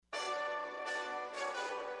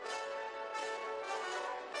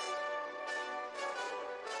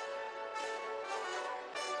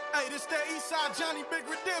Hey, this that Eastside Johnny Big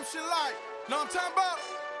Redemption like. Know what I'm talking about?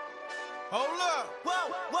 Hold up.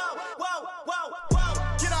 Whoa, whoa, whoa, whoa,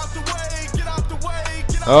 whoa. Get out the way, get out the way,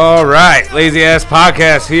 get out. All right, Lazy Ass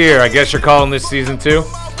Podcast here. I guess you're calling this season 2?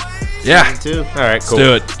 Yeah. All right, cool.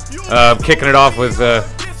 Let's do it. Kicking it off with,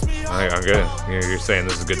 I'm good. You're saying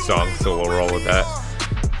this is a good song, so we'll roll with that.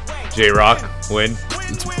 J-Rock, win.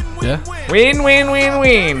 Yeah. Win, win, win,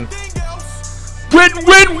 win. Win,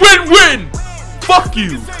 win, win, win. Fuck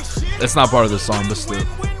you. That's not part of the song, but still.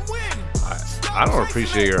 I don't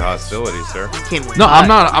appreciate your hostility, sir. No, I'm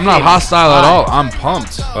not hostile at all. I'm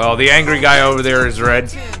pumped. Well, the angry guy over there is Red.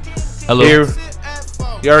 Hello. Here.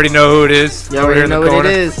 You already know who it is. You Over already here in know the what corner.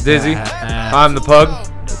 it is. Dizzy. I'm the Pug.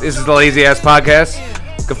 This is the Lazy Ass Podcast.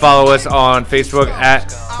 You can follow us on Facebook at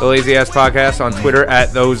the Lazy Ass Podcast, on Twitter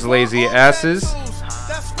at Those Lazy Asses.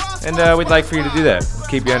 And we'd like for you to do that.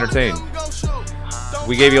 Keep you entertained.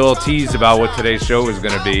 We gave you a little tease about what today's show is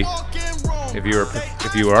going to be.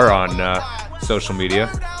 If you are on social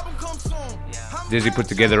media, Dizzy put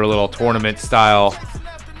together a little tournament style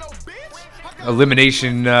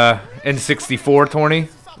elimination N64 tourney.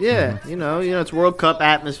 Yeah, you know, it's World Cup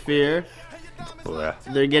atmosphere. Yeah.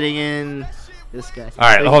 They're getting in this guy. All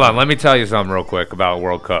right, hold on. Let me tell you something real quick about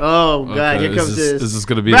World Cup. Oh God, Okay, here comes this. Is this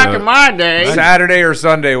gonna be Back in my day. Saturday or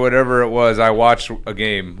Sunday, whatever it was, I watched a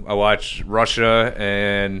game. I watched Russia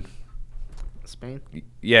and Spain.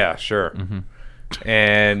 yeah, sure.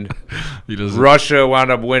 And He doesn't. Russia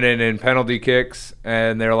wound up winning in penalty kicks,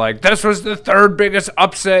 and they're like, "This was the third biggest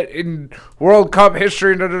upset in World Cup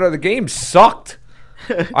history." The game sucked.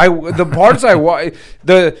 The parts I watched,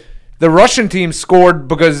 the Russian team scored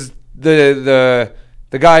because the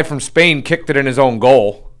guy from Spain kicked it in his own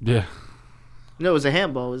goal. Yeah. No, it was a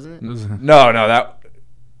handball, wasn't it? No, that.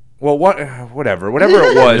 Well, whatever it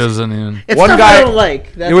was. Doesn't even. It's One stuff guy- I don't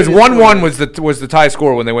like. That's It was what it's 1-1 for. was the tie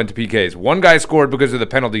score when they went to PKs. One guy scored because of the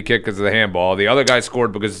penalty kick because of the handball. The other guy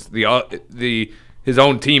scored because his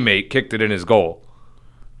own teammate kicked it in his goal.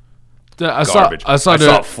 I Garbage. saw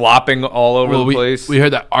it flopping all over the place. We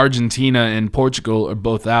heard that Argentina and Portugal are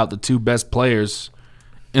both out. The two best players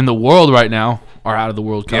in the world right now are out of the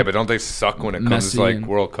World Cup. Yeah, but don't they suck when it comes Messi to like and-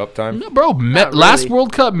 World Cup time? No, bro, Not last really.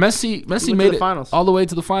 World Cup, Messi to made the it finals. all the way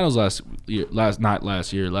to the finals last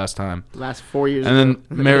time. Last 4 years. And ago.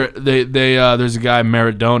 then there's a guy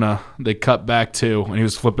Maradona. They cut back to when he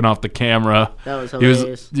was flipping off the camera. That was He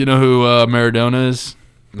hilarious. you know who Maradona is?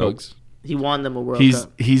 Nope. Pugs? He won them a World He's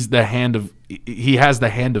Cup. the hand of he has the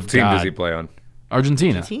hand of Team God. does he play on?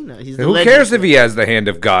 Argentina. Argentina. He's the Who legend. cares if he has the hand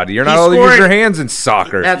of God? You're not He allowed to use scored- your hands in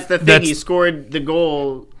soccer. That's the thing. That's- He scored the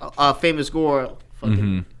goal, famous goal,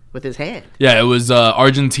 fucking, with his hand. Yeah, it was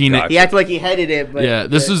Argentina. Gotcha. He acted like he headed it, but Yeah,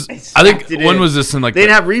 this is. he I think smacked it when in. was this in like? They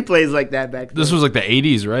didn't have replays like that back then. This was like the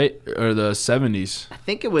 80s, right, or the 70s? I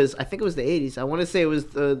think it was the 80s. I want to say it was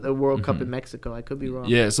the World Cup in Mexico. I could be wrong.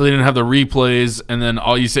 Yeah, so they didn't have the replays, and then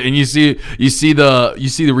all you see, and you see the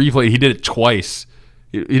replay. He did it twice.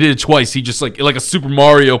 He did it twice. He just like a Super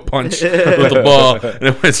Mario punch with the ball, and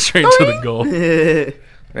it went straight to the goal.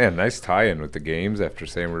 Man, nice tie-in with the games after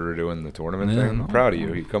saying we were doing the tournament Yeah, thing. no. I'm proud of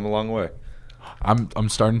you. You've come a long way. I'm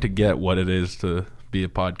starting to get what it is to be a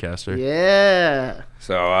podcaster. Yeah.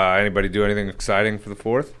 So, anybody do anything exciting for the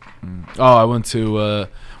 4th? Oh, I went to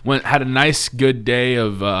had a nice good day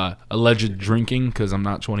of alleged drinking because I'm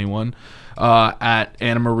not 21 at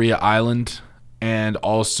Anna Maria Island, and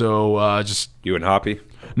also just You and Hoppy?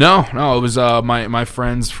 no, it was my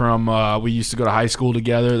friends from we used to go to high school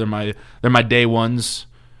together. They're my day ones.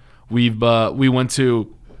 We went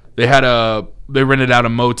to they rented out a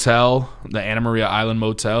motel, the Anna Maria Island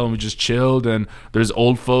Motel, and we just chilled. And there's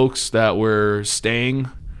old folks that were staying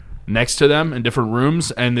next to them in different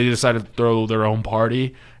rooms, and they decided to throw their own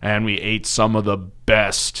party. And we ate some of the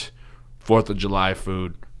best 4th of July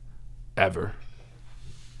food ever.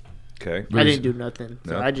 Okay. I didn't do nothing.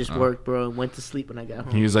 So No? I just worked, bro, and went to sleep when I got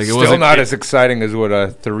home. He was like, it Still wasn't not as exciting as what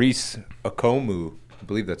Therese Okomu, I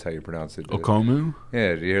believe that's how you pronounce it. Okomu.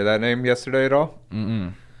 Yeah, did you hear that name yesterday at all?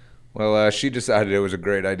 Mm-mm. Well, she decided it was a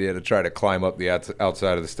great idea to try to climb up the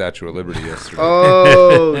outside of the Statue of Liberty yesterday.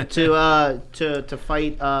 Oh, to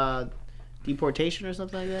fight deportation or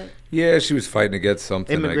something like that? Yeah, she was fighting against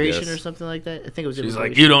something, Immigration I guess. or something like that? I think it was She's immigration.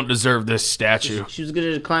 like, you don't deserve this statue. She was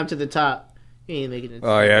going to climb to the top. You ain't making it.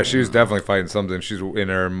 Oh, yeah, she was definitely fighting something. She's in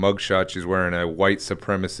her mugshot, she's wearing a white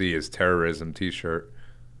supremacy is terrorism t-shirt.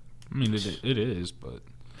 I mean, it is, but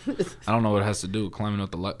I don't know what it has to do with climbing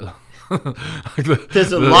up the.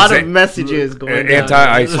 There's a lot of messages going down.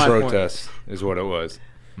 Anti-ICE That's my point. protest is what it was.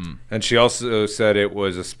 And she also said it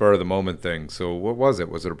was a spur of the moment thing. So what was it?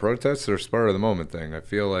 Was it a protest or a spur of the moment thing? I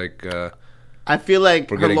feel like I feel like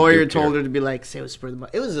We're her getting lawyer duped told here. her to be like, say it was spur of the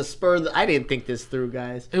moment. It was a spur of the... I didn't think this through,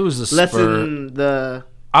 guys. It was a spur. Lessen the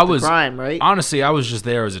crime, right? Honestly, I was just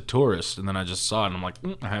there as a tourist, and then I just saw it, and I'm like,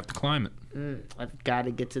 I have to climb it. I've got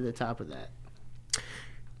to get to the top of that.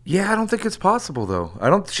 Yeah, I don't think it's possible though. I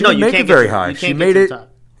don't. She No, didn't you make can't it get very to- high. you She can't get made to the it. top.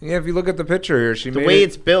 Yeah, if you look at the picture here, she The made way it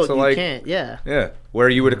it's built, to, you like, can't. Yeah. Yeah, where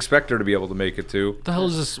you would expect her to be able to make it to. What the hell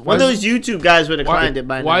is this? One of those YouTube guys would have why, climbed it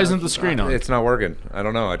by now. why isn't the screen on? It's not working. I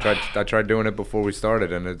don't know. I tried doing it before we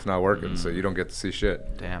started, and it's not working. So you don't get to see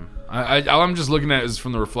shit. Damn. All I'm just looking at is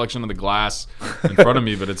from the reflection of the glass in front of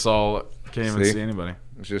me, but it's all can't even See? see anybody.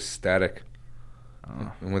 It's just static.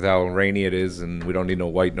 And with how rainy it is, and we don't need no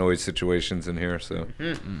white noise situations in here. So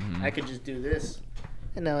I could just do this,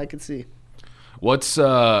 and now I can see. What's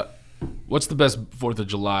the best 4th of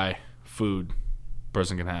July food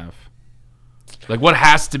person can have? Like, what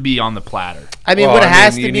has to be on the platter? I mean, Well, what I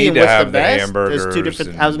has mean, to you be need and to what's the have the best? There's two hamburgers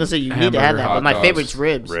different. and I was gonna say you need to have hamburger, that, hot but my dogs. favorite's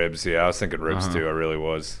ribs. ribs, yeah, I was thinking ribs too. I really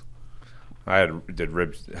was. I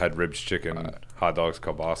had ribs, chicken, hot dogs,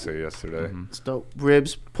 kielbasa yesterday. It's dope.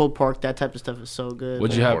 Ribs, pulled pork, that type of stuff is so good.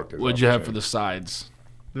 What'd you have? pork is What'd off you the have for chain. the sides?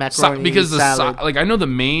 Macaroni, Because the salad. like I know the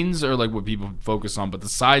mains are like what people focus on, but the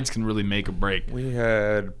sides can really make or break. We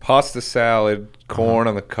had pasta salad, corn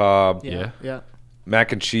on the cob, yeah.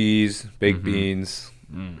 mac and cheese, baked beans.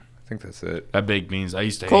 I think that's it. That baked beans, I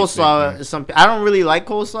used to hate baked Coleslaw beans. is something. I don't really like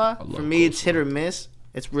coleslaw. love For me, it's hit or miss.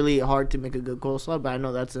 It's really hard to make a good coleslaw, but I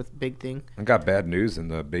know that's a big thing. I got bad news in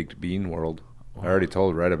the baked bean world. I already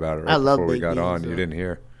told Red about it right I love before we baked got beans, on. though. You didn't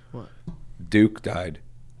hear. What? Duke died.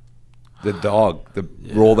 The dog. The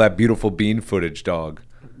roll that beautiful bean footage dog.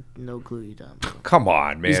 No clue you talking about. Come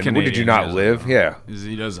on, He's man. Canadian, Did you he not doesn't live? know. Yeah.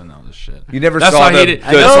 He doesn't know this shit. You never That's saw why the. he did,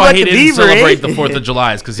 I know that's why about he the didn't beaver, celebrate eh? the 4th of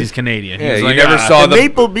July is because he's Canadian. Yeah, He's you like, never saw The the.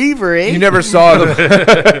 maple beaver, eh? You never saw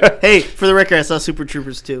the. Hey, for the record, I saw Super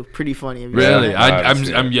Troopers 2. Pretty funny. Have you seen Really? that? I haven't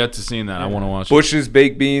seen I'm it. yet to see that. I want to watch it. Bush's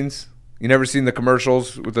baked beans. You never seen the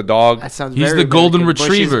commercials with the dog? That sounds He's very the golden American. Bush's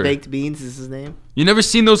retriever. Baked Beans is his name. You never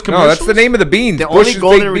seen those No, commercials? that's the name of the beans. The Bush's only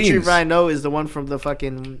golden baked retriever beans. I know is the one from the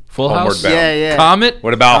fucking. Full Homeward House? Bound. Yeah. Comet?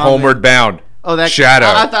 What about Comment. Homeward Bound? Oh, that Shadow.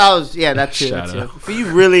 I thought I was. Yeah, that too. That Shadow. too. If you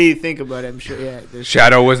really think about it, I'm sure. Yeah. there's-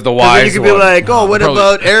 Shadow was the 'Cause then wise you could be one. like, oh, what Probably-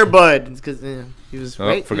 about Airbud? Because he was Oh,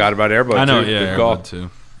 right. forgot about Airbud. I know, too. yeah, Good call. Airbud too.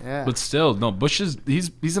 Yeah. But still, no, Bush is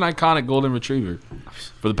he's an iconic golden retriever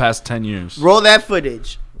for the past 10 years. Roll that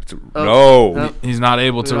footage. No. He's not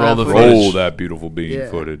able to Roll roll the that footage. Roll that beautiful bean Yeah.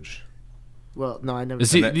 footage. Well, no, I never.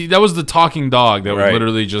 Is he, that was the talking dog that was Right.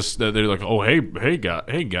 literally just they're like, oh hey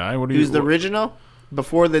guy, what are He you? was the original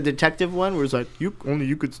before the detective one, where it's like you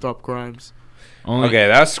could stop crimes. only, Okay,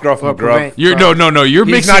 that's Scruff Or McGruff. prevent- You're no, you're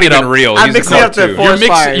He's mixing not it even up. real. I'm He's a mixing up the cartoon. four- You're,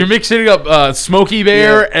 Forest you're mixing up Smokey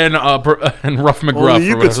Bear and Rough McGruff. Only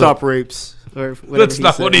you or could whatever. stop rapes. Or whatever That's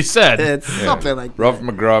not what he said. It's something like Rough that.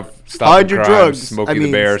 McGruff, Hide stopping your crimes. drugs. Smokey I the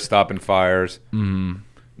mean- Bear, stopping fires.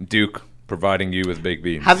 Duke, providing you with baked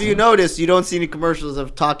beans. Have you noticed you don't see any commercials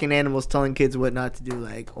of talking animals telling kids what not to do?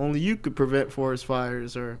 Like only you could prevent forest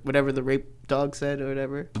fires or whatever the rape dog said or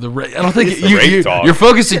whatever. I don't think the rape dog. you're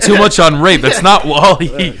focusing too much on rape. That's not what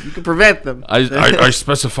You could prevent them. I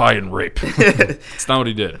specify in rape. That's not what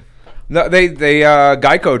he did. No, they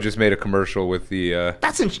Geico just made a commercial with the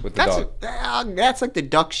That's with the dog. that's like the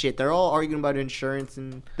duck shit. They're all arguing about insurance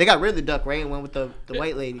and they got rid of the duck, right? And went with the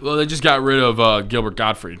white lady. Well, they just got rid of Gilbert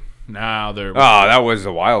Gottfried. Now they're Oh, that was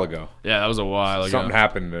a while ago. yeah, that was a while ago. Something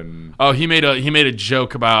happened, and Oh, he made a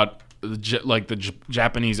joke about the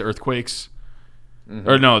Japanese earthquakes,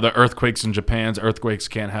 or no, the earthquakes in Japan's earthquakes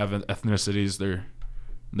can't have ethnicities.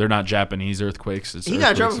 They're not Japanese earthquakes. It's He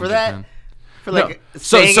got in trouble earthquakes for in that? Japan. For like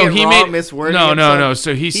So saying it he wrong, made miswording no. himself.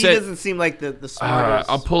 So he he said doesn't seem like the smartest.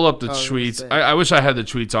 I'll pull up the I was tweets. gonna say. I wish I had the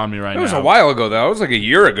tweets on me right it now. was a while ago though. It was like a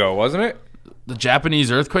year ago, wasn't it? The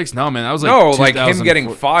Japanese earthquakes? No, man, that was like No, like him 2004.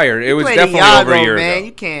 getting fired. It was Played definitely Iago, over a year man. ago.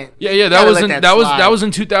 You can't. Yeah, you that gotta was let in that slide. that was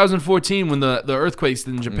in 2014 when the earthquakes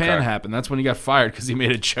in Japan Okay. happened. That's when he got fired because he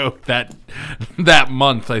made a joke that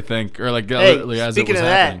month, I think, or like Hey, literally as it speaking was of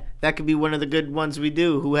happening. that could be one of the good ones we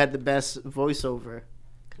do. Who had the best voiceover?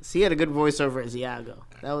 'Cause he had a good voiceover as Iago.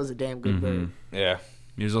 That was a damn good bird. Yeah.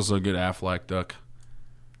 He was also a good Aflac duck.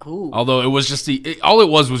 Ooh. Although it was just all it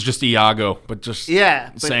was just Iago, but just Yeah,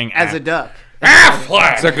 but saying as ah. a duck.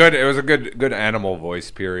 It was a good animal voice.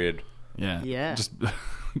 Period. yeah, Yeah. Just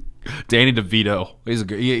Danny DeVito. He's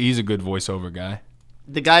a good voiceover guy.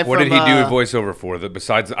 The guy What from did he do voiceover for?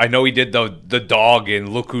 Besides, I know he did the dog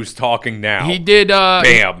in Look Who's Talking Now. He did.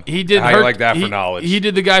 Bam. He did. How you like that for he- knowledge? He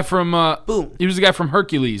did the guy from. Boom. He was the guy from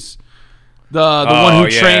Hercules. The one who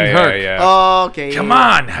trained Herc. Yeah. Oh, okay. Come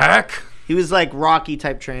yeah. on, Herc. He was like Rocky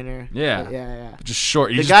type trainer. Yeah. Yeah. Just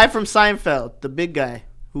short. The guy from Seinfeld, the big guy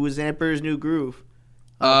who was in Emperor's New Groove.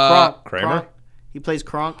 Kramer? Kronk. He plays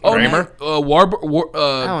Kronk. Oh,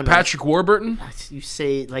 Kramer? Patrick Warburton. You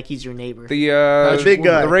say it like he's your neighbor. The big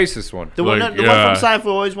guy. the racist one. The one from Seinfeld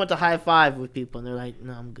always went to high five with people, and they're like,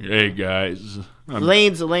 "No, I'm good." Hey guys,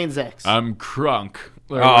 Lane's ex. I'm Kronk.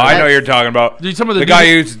 Oh, I know you're talking about. Dude, some of the guy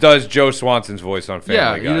who does Joe Swanson's voice on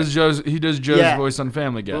Family Guy. He does Joe's voice on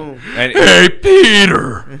Family Guy. Boom. And Hey,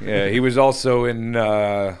 Peter. yeah, he was also in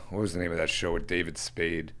what was the name of that show with David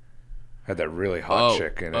Spade? Had that really hot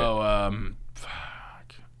chick in it.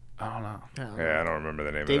 Fuck. I don't know. Yeah, I don't remember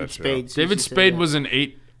the name David of that Spade. show. David Spade was in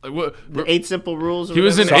 8. Like, what? The 8 Simple Rules. Or He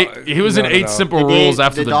was in whatever? eight. He was in No, 8 no. Simple The Rules dad-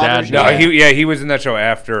 after the the dad daughter's No, died. he was in that show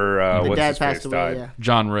after The what's dad his passed face away. died. Yeah.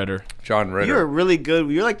 John Ritter. John Ritter. You were really good.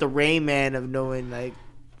 You're like the Rain Man of knowing like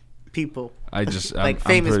people. I just Like I'm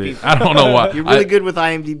famous pretty, people. I don't know why. You're really good with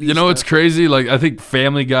IMDb. You know what's stuff. crazy? Like I think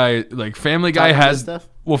Family Guy Talking has about stuff?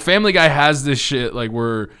 well, Family Guy has this shit like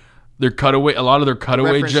where their cutaway, a lot of their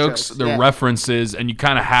cutaway Reference jokes, jokes, their yeah. references, and you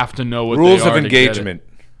kind of have to know what Rules they of are to get it. Engagement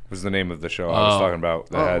was the name of the show I was talking about.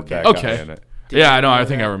 That had that Okay. guy in it. Yeah, I know. I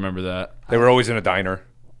think I remember that. They were always in a diner.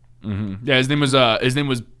 Yeah, his name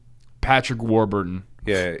was Patrick Warburton.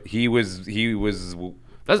 Yeah, he was.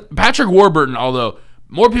 That's Patrick Warburton. Although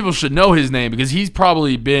more people should know his name because he's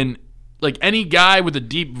probably been like any guy with a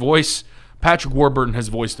deep voice. Patrick Warburton has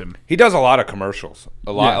voiced him. He does a lot of commercials.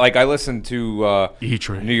 A lot. Yeah. Like I listen to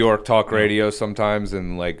E-Train. New York talk radio sometimes,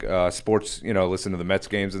 and like sports. Listen to the Mets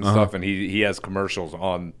games and stuff. And he has commercials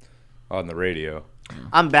on the radio.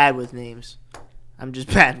 I'm bad with names. I'm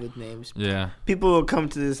just bad with names. Yeah. People will come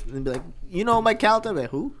to this and be like, "You know Mike Calta?" I'm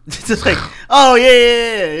like, who? It's just like, "Oh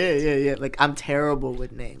yeah." Like I'm terrible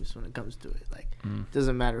with names when it comes to it. Like,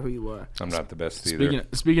 doesn't matter who you are. I'm not the best either.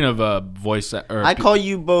 Speaking of voice, I call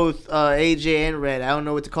you both AJ and Red. I don't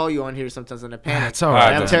know what to call you on here sometimes in a panic. It's all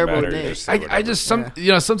right. I'm doesn't terrible matter. with names. Just say I just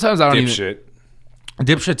whatever. sometimes I don't even Dipshit.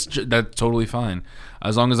 dipshit's that's totally fine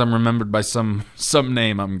as long as I'm remembered by some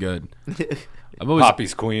name. I'm good. I've always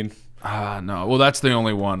Poppy's Queen. no. Well, that's the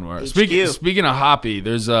only one where HQ. speaking of Hoppy,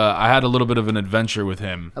 there's I had a little bit of an adventure with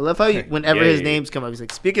him. I love how whenever Yeah, his yeah. names come up, he's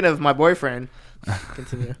like, "Speaking of my boyfriend."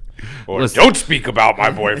 Continue. Or Listen. don't speak about my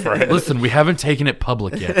boyfriend. Listen, we haven't taken it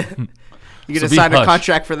public yet. You So gonna be sign a hush.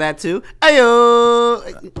 contract for that too? Ayo,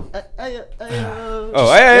 ayo.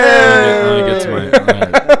 Oh, hey. Let me get to my.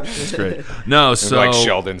 That's great. No, so like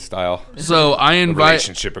Sheldon style. so I invite.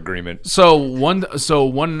 Relationship agreement. So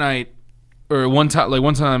one night or one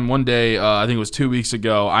day, I think it was 2 weeks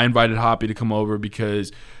ago, I invited Hoppy to come over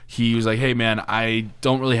because he was like, "Hey man, I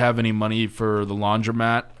don't really have any money for the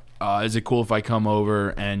laundromat. Is it cool if I come over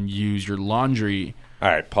and use your laundry, All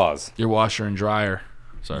right, pause. your washer and dryer?"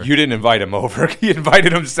 Sorry. You didn't invite him over. He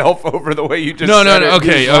invited himself over the way you just No. said it.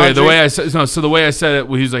 Okay. The Laundry. way I said so the way I said it,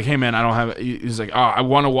 he was like, "Hey man, I don't have." He's like, "Oh, I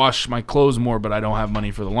want to wash my clothes more, but I don't have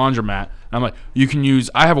money for the laundromat." And I'm like, "You can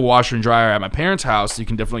use. I have a washer and dryer at my parents' house. You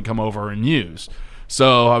can definitely come over and use."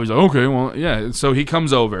 So I was like, "Okay, well, yeah." So he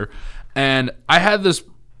comes over, and I had this.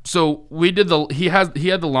 So we did the. He had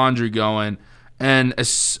the laundry going, and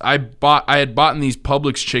I had bought these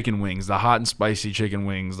Publix chicken wings, the hot and spicy chicken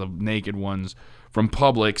wings, the naked ones from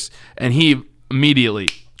Publix, and he immediately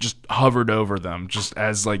just hovered over them, just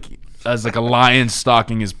as like a lion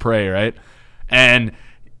stalking his prey, right? And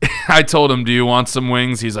I told him, "Do you want some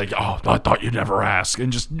wings?" He's like, "Oh, I thought you'd never ask,"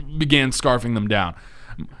 and just began scarfing them down.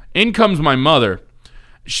 In comes my mother.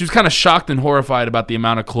 She was kind of shocked and horrified about the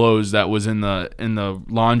amount of clothes that was in the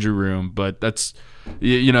laundry room, but that's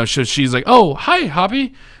so she's like, "Oh, hi,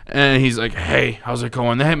 Hoppy," and he's like, "Hey, how's it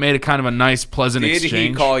going?" They had made it kind of a nice, pleasant Did exchange.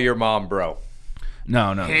 he call your mom, bro?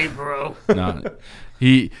 No. Hey, bro. No.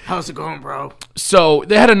 He How's it going, bro? so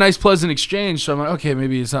they had a nice pleasant exchange. So I'm like, okay,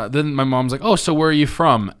 maybe it's not. Then my mom's like, "Oh, so where are you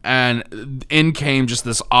from?" And in came just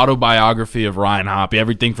this autobiography of Ryan Hoppy,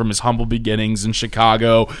 everything from his humble beginnings in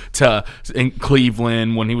Chicago to in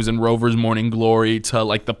Cleveland when he was in Rover's Morning Glory to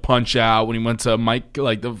like the Punch Out when he went to Mike,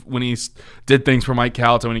 like when he did things for Mike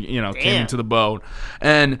Calta when he came into the bone,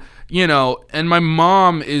 and and my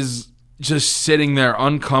mom is just sitting there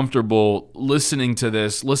uncomfortable listening to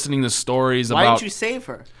stories Why about didn't you save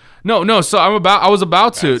her? No. So I was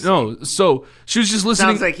about to. No. So she was just listening.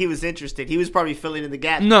 Sounds like he was interested. He was probably filling in the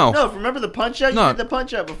gap. No. Remember the punch out? No. You did the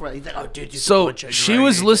punch out before. He's like, "Oh, dude, you did the So punch out. she You're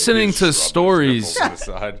was right." listening to Rubbing stories. his nipples to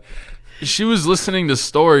the side. She was listening to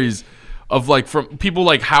stories of like from people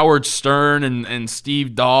like Howard Stern and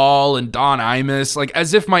Steve Dahl and Don Imus, like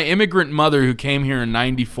as if my immigrant mother who came here in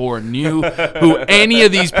 '94 knew who any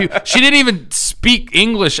of these people. She didn't even speak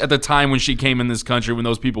English at the time when she came in this country when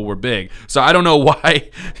those people were big. So I don't know why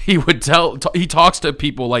he would he talks to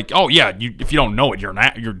people like, oh yeah, if you don't know it, you're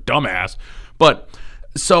dumbass. But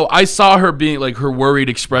so I saw her being like her worried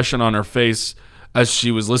expression on her face as she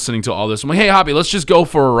was listening to all this. I'm like, hey, Hoppy, let's just go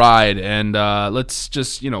for a ride and let's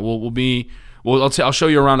just, I'll show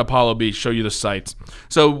you around Apollo Beach, show you the sights.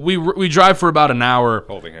 So we drive for about an hour.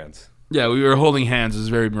 Holding hands. Yeah, we were holding hands. It was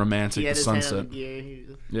very romantic. He had The his sunset. hand on the gear. He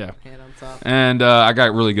was hand on top. And I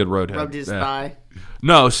got really good road head. Rubbed his thigh.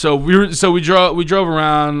 No, so we drove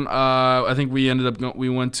around. I think we ended up we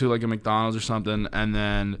went to like a McDonald's or something, and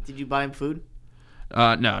then Did you buy him food?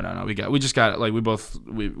 no. We just got like we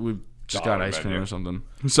just got ice cream menu. or something.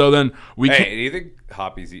 So then Hey, do you think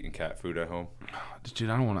Hoppy's eating cat food at home?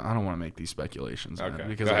 dude, I don't want to make these speculations, man, Okay,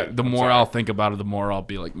 because go ahead. the I'm more sorry. I'll think about it, the more I'll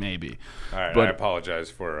be like maybe. All right, But- I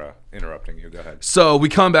apologize for interrupting you. Go ahead. So we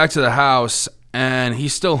come back to the house and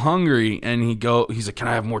he's still hungry and he's like, can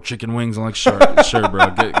I have more chicken wings? I'm like, sure, sure,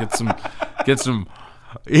 bro. Get some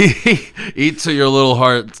eat till your little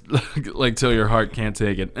heart like till your heart can't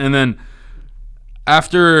take it. And then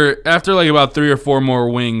after like about 3 or 4 more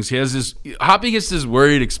wings, Hoppy gets this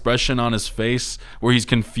worried expression on his face where he's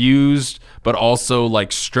confused but also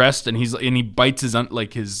like stressed, and he bites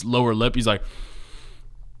his lower lip. He's like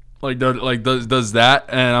does that,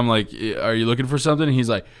 and I'm like, are you looking for something? And he's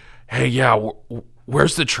like, hey, yeah,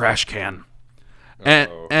 where's the trash can? And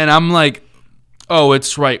I'm like, oh,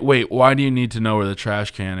 it's right. Wait, why do you need to know where the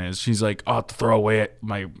trash can is? She's like, I'll have to throw away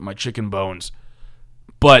my chicken bones.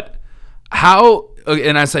 But how?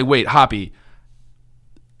 And I say, wait, Hoppy,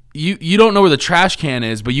 you don't know where the trash can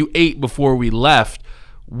is, but you ate before we left.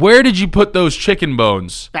 Where did you put those chicken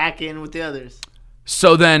bones? Back in with the others.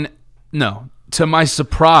 So then, no, to my In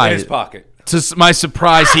surprise, his pocket.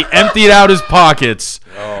 he emptied out his pockets,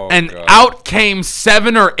 Oh, and God. out came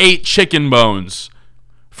 7 or 8 chicken bones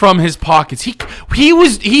from his pockets.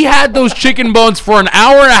 He had those chicken bones for an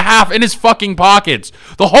hour and a half in his fucking pockets.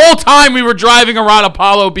 The whole time we were driving around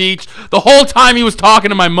Apollo Beach, the whole time he was talking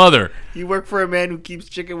to my mother. You work for a man who keeps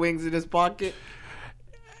chicken wings in his pocket?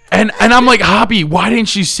 And I'm like, Hoppy, why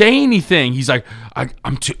didn't you say anything? He's like, I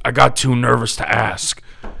got too nervous to ask.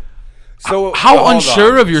 So How hold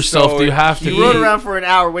unsure on. of yourself So do you have to You be? rode around for an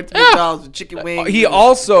hour, went to McDonald's with chicken wings. He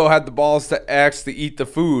also had the balls to ask to eat the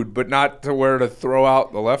food, but not to where to throw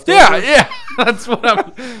out the leftovers. Yeah, that's what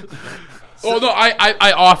I'm. Oh no,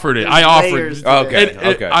 I offered it. I offered. layers to Okay.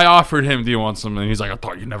 Okay. I offered him. Do you want something? He's like, I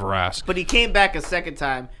thought you'd never ask. But he came back a second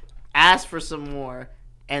time, asked for some more,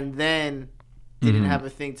 and then didn't have a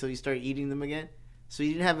thing till you started eating them again. So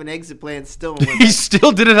you didn't have an exit plan still. And went He back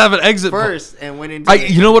still didn't have an exit plan. first and went into.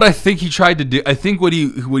 You know what I think he tried to do? I think what he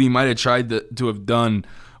might have tried to have done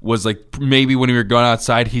was like maybe when we were going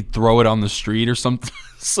outside, he'd throw it on the street or something,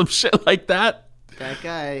 some shit like that. That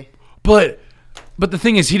guy. But the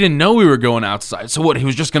thing is, he didn't know we were going outside. So what? He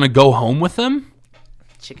was just gonna go home with them?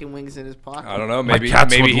 Chicken wings in his pocket. I don't know. Maybe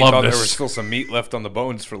cats would he love thought there this. was still some meat left on the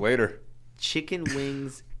bones for later. Chicken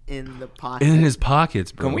wings in the pocket. In his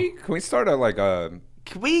pockets, bro. Can we start a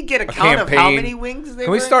Can we get a count of how campaign? many wings they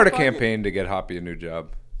Can were we start a in his pocket? campaign to get Hoppy a new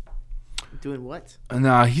job? Doing what?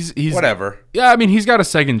 Nah, he's Whatever. Yeah, I mean, he's got a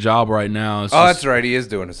second job right now. It's Oh, just- that's right. He is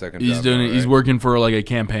doing a second He's job. doing now, it. He's right? working for like a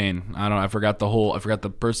campaign. I forgot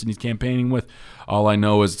the person he's campaigning with. All I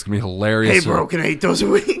know is it's gonna be hilarious. Hey, bro, can I eat those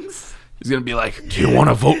wings? He's gonna be like, "Do you want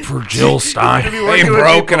to vote for Jill Stein?" Hey, Working with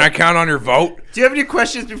bro, people. can I count on your vote? Do you have any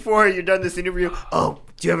questions before you're done this interview? Oh,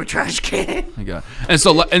 do you have a trash can? My God. And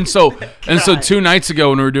so 2 nights ago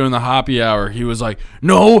when we were doing the Hoppy Hour, he was like,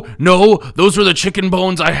 "No, those were the chicken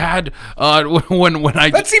bones I had when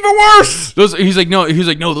I." That's even worse. He's like,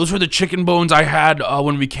 no, those were the chicken bones I had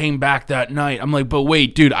when we came back that night. I'm like, but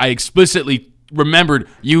wait, dude, I explicitly remembered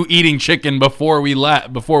you eating chicken before we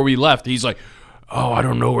left. He's like, oh, I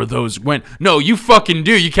don't know where those went. No, you fucking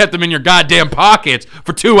do. You kept them in your goddamn pockets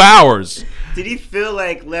for 2 hours. Did he feel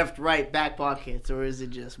like left, right, back pockets, or is it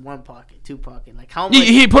just one pocket, 2 pocket? Like how much?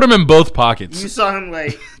 He put them in both pockets. You saw him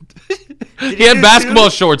like. Did He had do basketball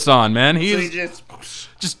two? shorts on, man. So he He just.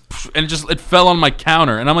 it fell on my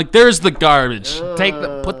counter, and I'm like, "There's the garbage.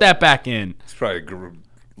 Put that back in." It's probably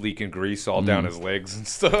leaking grease all down his legs and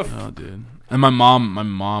stuff. Oh, dude. And my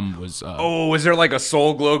mom was. Oh, was there like a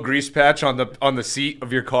Soul Glow grease patch on the seat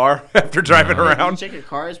of your car after driving around? Check your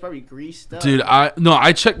car; it's probably greased up. Dude,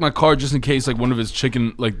 I checked my car just in case like one of his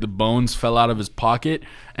chicken, like the bones fell out of his pocket,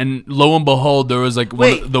 and lo and behold, there was like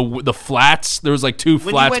Wait. one of the flats. There was like 2 when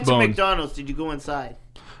flats you went to bones. McDonald's, did you go inside?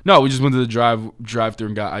 No, we just went to the drive through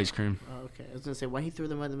and got ice cream. Oh, okay, I was gonna say why he threw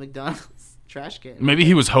them at the McDonald's. trash can. Maybe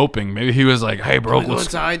he was hoping. Maybe he was like, "Hey, bro, Can we go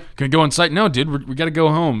inside? Can we go inside?" No, dude, we got to go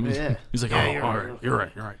home. Yeah. He's like, Yeah, "Oh, you're all right.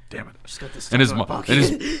 right, you're right. Damn it." Just got this In his, stuff in my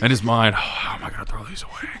in pocket. his mind, how am I gonna throw these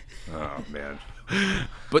away? Oh man.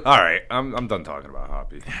 But- all right, I'm done talking about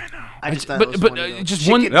Hoppy. I just thought it was funny, though. just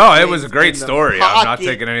Chicken one. No, it was a wings great in the story. I'm not pocket.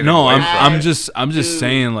 taking anything No, away I'm from it. just Dude.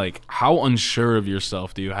 saying, like, how unsure of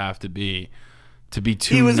yourself do you have to be too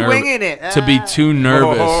He was nervous? winging it. To be too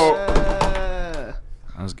nervous. Oh.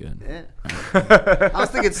 That was good. Yeah. I was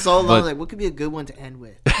thinking so long, But- like, what could be a good one to end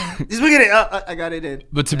with? He's winging it. I got it in.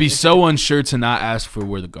 But to be so unsure to not ask for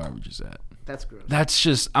where the garbage is at. That's gross. That's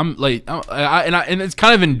just and it's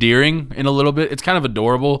kind of endearing in a little bit. It's kind of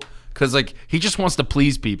adorable because like he just wants to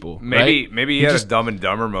please people. Maybe right? maybe he had a Dumb and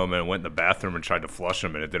Dumber moment and went in the bathroom and tried to flush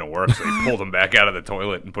him and it didn't work, so he pulled him back out of the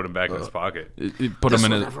toilet and put him back in his pocket. He put him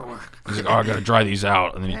in will his. never work. He's like, "Oh, I gotta dry these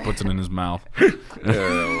out," and then he puts it in his mouth.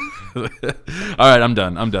 All right, I'm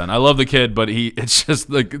done. I love the kid, but it's just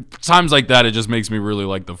like times like that. It just makes me really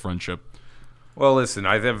like the friendship. Well, listen,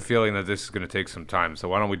 I have a feeling that this is going to take some time, so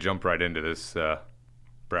why don't we jump right into this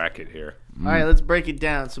bracket here? All right, let's break it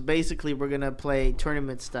down. So basically, we're gonna play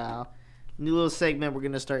tournament style. New little segment we're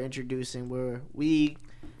gonna start introducing where we,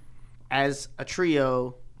 as a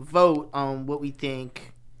trio, vote on what we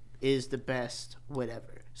think is the best,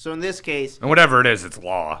 whatever. So in this case, And whatever it is, it's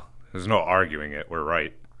law. There's no arguing it. We're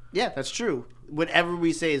right. yeah, that's true. Whatever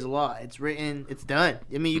we say is law. It's written. It's done.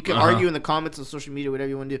 I mean, you can argue in the comments on social media, whatever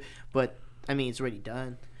you want to do, but I mean, it's already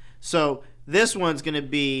done. So this one's gonna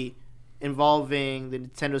be involving the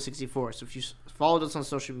Nintendo 64. So if you followed us on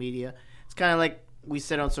social media, it's kind of like we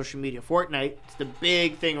said on social media. Fortnite, it's the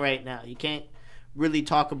big thing right now. You can't really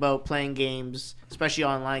talk about playing games, especially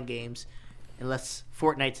online games, unless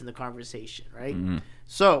Fortnite's in the conversation, right?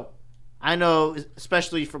 So I know,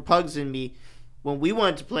 especially for Pugs and me, when we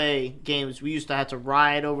wanted to play games, we used to have to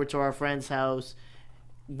ride over to our friend's house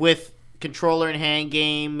with controller in hand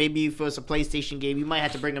game. Maybe if it was a PlayStation game, you might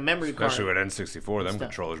have to bring a memory Especially card. with N64, them Stuff.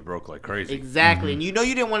 controllers broke like crazy. Exactly. And you know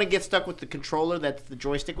you didn't want to get stuck with the controller that the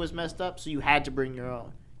joystick was messed up, so you had to bring your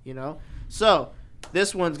own, you know? So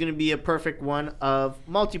this one's going to be a perfect one of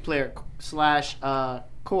multiplayer slash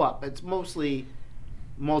co-op. It's mostly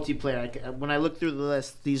multiplayer. When I look through the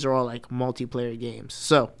list, these are all like multiplayer games.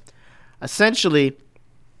 So essentially,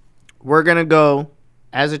 we're going to go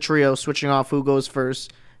as a trio, switching off who goes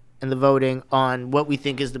first in the voting on what we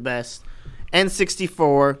think is the best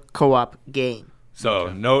N64 co-op game.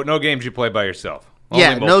 So no games you play by yourself.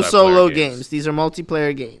 Yeah, Only no multiplayer solo games. These are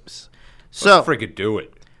multiplayer games. So Let's freaking do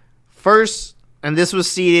it. first, and this was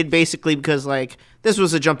seeded basically because like this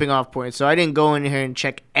was a jumping off point. So I didn't go in here and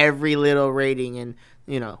check every little rating, and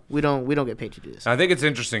you know we don't get paid to do this. I think it's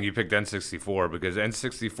interesting you picked N64 because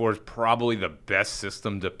N64 is probably the best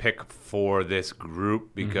system to pick for this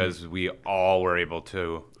group because we all were able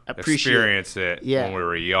to Appreciate experience it Yeah. when we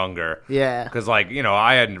were younger. Yeah, Because, like, you know,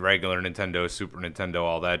 I had regular Nintendo, Super Nintendo,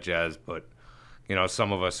 all that jazz, but, you know,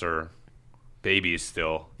 some of us are babies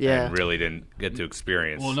still Yeah. and really didn't get to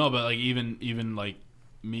experience. Well, no, but like even like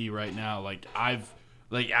me right now, like I've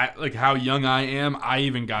like how young I am, I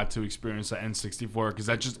even got to experience the N64 because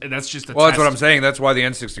that's just a Well, that's test. what I'm saying. That's why the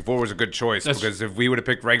N64 was a good choice That's- because if we would have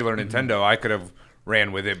picked regular Nintendo, I could have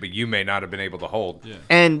ran with it, but you may not have been able to hold. Yeah.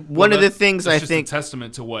 and Well, one of the that's- things that's I just think. a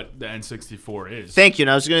testament to what the N64 is. Thank you.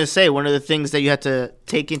 And I was going to say one of the things that you have to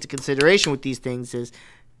take into consideration with these things is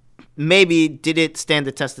maybe did it stand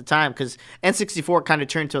the test of time? Because N64 kind of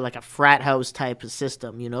turned to like a frat house type of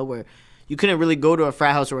system, you know, where you couldn't really go to a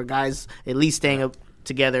frat house where guys at least staying up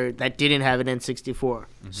together that didn't have an N64.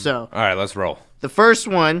 So All right, let's roll. the first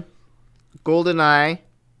one, GoldenEye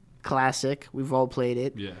classic, we've all played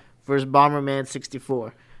it, Yeah. versus Bomberman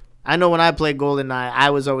 64. I know when I played GoldenEye, I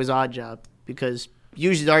was always Odd Job because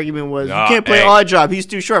usually the argument was Nah, you can't play hey. Odd Job, he's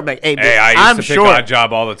too short. I'm like, hey, Hey, I I'm used to pick short. Odd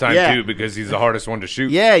Job all the time, Yeah. too, because he's the hardest one to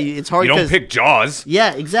shoot. Yeah, it's hard. You don't 'cause- pick Jaws.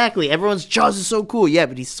 Yeah, exactly. Everyone's Jaws is so cool. Yeah,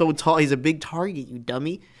 but he's so tall. He's a big target, you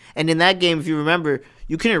dummy. And in that game, if you remember,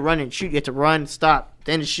 you couldn't run and shoot. You had to run, stop,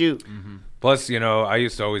 then shoot. Plus, you know, I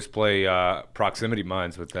used to always play proximity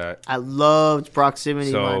mines with that. I loved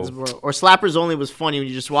proximity So- mines, bro. Or Slappers Only was funny when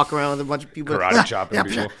you just walk around with a bunch of people Karate chopping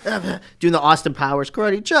people. doing the Austin Powers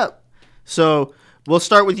karate chop. So we'll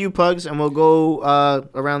start with you, Pugs, and we'll go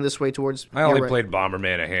around this way towards. I only your right. played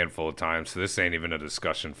Bomberman a handful of times, so this ain't even a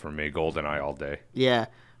discussion for me. GoldenEye all day. Yeah,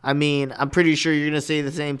 I mean, I'm pretty sure you're gonna say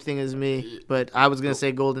the same thing as me, but I was gonna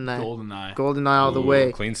say GoldenEye. GoldenEye. GoldenEye all the Ooh,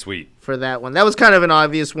 way Clean sweep. for that one. That was kind of an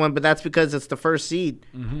obvious one, but that's because it's the first seed.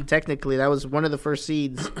 Mm-hmm. Technically, that was one of the first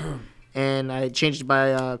seeds, and I changed it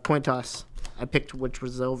by coin toss. I picked which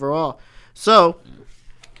was the overall. So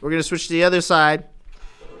we're gonna switch to the other side.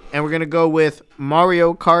 and we're going to go with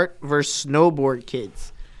Mario Kart versus Snowboard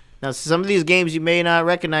Kids. Now, some of these games you may not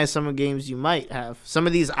recognize. Some of the games you might have. Some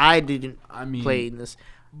of these I didn't play in this.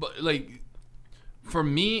 But like, for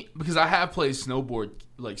me, because I have played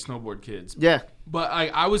Snowboard Kids. Yeah. But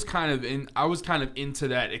I was kind of into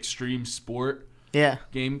that extreme sport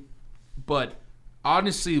game. But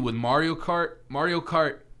honestly, with Mario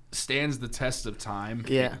Kart stands the test of time.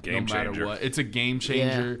 Yeah. Game no matter changer. what. It's a game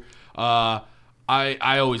changer.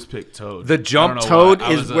 I always pick Toad. The jump Toad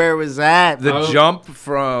is where it was at. The jump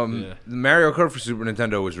from Mario Kart for Super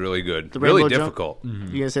Nintendo was really good. Really difficult. You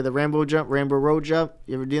going to say the Rainbow Road jump?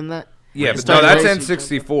 You ever done that? Yeah, but no, that's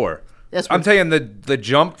N64. That's I'm telling you, the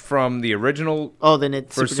jump from the original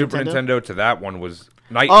for Super Nintendo to that one was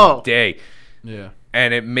night and day. Yeah.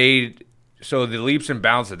 And it made... So the leaps and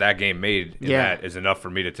bounds that game made in that is enough for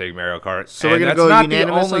me to take Mario Kart. So we're going to go unanimous not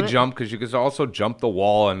the only on it? jump, because you could also jump the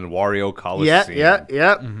wall in Wario Coliseum. Yeah.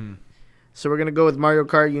 Mm-hmm. So we're going to go with Mario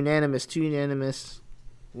Kart unanimous. 2 unanimous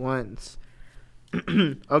ones.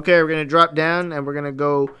 Okay, we're going to drop down, and we're going to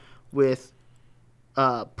go with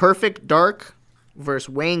Perfect Dark versus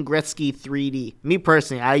Wayne Gretzky 3D. Me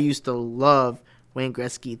personally, I used to love Wayne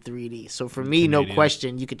Gretzky 3D. So for me, no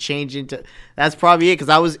question, you could change into... That's probably it, because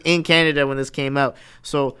I was in Canada when this came out.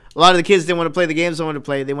 So a lot of the kids didn't want to play the games I wanted to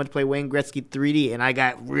play. They wanted to play Wayne Gretzky 3D, and I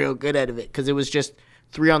got real good out of it, because it was just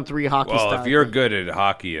 3-on-3 hockey style. Well, if you're good at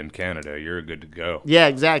hockey in Canada, you're good to go. Yeah,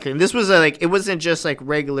 exactly. And this was it wasn't just like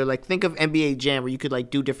regular, like think of NBA Jam where you could like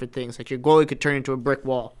do different things. Like your goalie could turn into a brick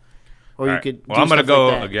wall. Or you could I'm going to go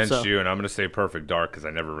like against you, and I'm going to say Perfect Dark, because I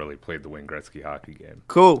never really played the Wayne Gretzky hockey game.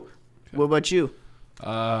 Cool. What about you?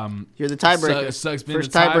 You're the tiebreaker. Sucks being the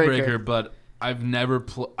tiebreaker, but I've never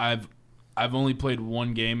I've only played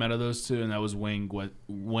one game out of those two, and that was Wayne Gretzky.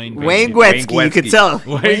 Wayne Gretzky, you could tell.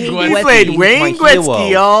 He played Wayne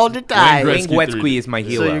Gretzky all the time. Wayne Gretzky is my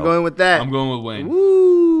hero. So you're going with that? I'm going with Wayne.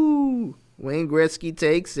 Woo! Wayne Gretzky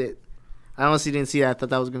takes it. I honestly didn't see that. I thought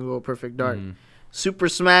that was going to go with Perfect Dark. Super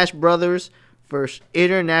Smash Brothers versus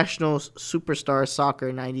International Superstar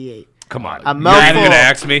Soccer 98. Come on. A You're even going to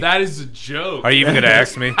ask me? That is a joke. Are you even going to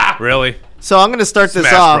ask me? Really? So I'm going to start this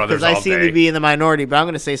Smash off Brothers because I all seem day. to be in the minority, but I'm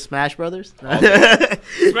going to say Smash Brothers.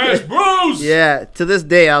 Smash Bros! Yeah, to this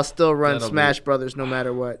day, I'll still run That'll Smash Brothers no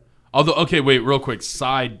matter what. Although, okay, wait, real quick.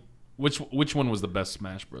 Which one was the best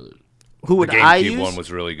Smash Brothers? Who would The I GameCube use? one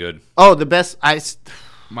was really good. Oh, the best.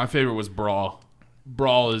 My favorite was Brawl.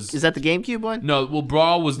 Brawl is Is that the GameCube one? no. Well,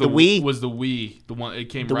 Brawl was The Wii? Was the Wii the one? It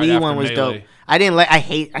came The right Wii after one was Melee. dope. I didn't like. I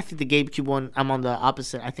think the GameCube one. I'm on the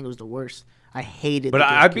opposite. I think it was the worst. I hated. But the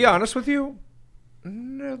I'd be GameCube. honest with you, a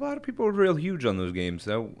lot of people were real huge on those games.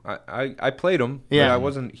 So I played them, but Yeah. I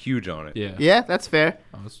wasn't huge on it. Yeah. Yeah, that's fair.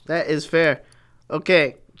 I was- That is fair.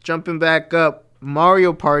 Okay, jumping back up,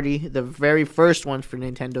 Mario Party, the very first one for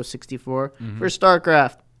Nintendo 64, for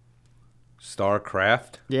StarCraft.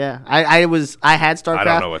 StarCraft? Yeah, I had StarCraft. I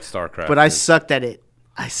don't know what StarCraft but I is. sucked at it.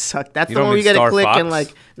 I sucked. That's You the don't one where you mean gotta Star click Fox? and like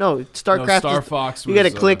StarCraft. Star is- Fox You gotta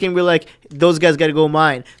was, click and we're like, those guys gotta go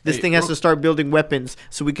mine. This Hey, thing has real- to start building weapons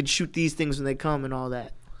so we could shoot these things when they come and all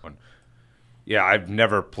that. Yeah, I've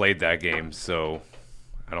never played that game, so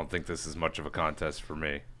I don't think this is much of a contest for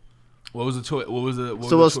me. What was the choice? What was it?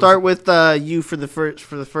 So we'll start with you for the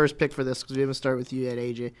first pick for this because we haven't started with you yet,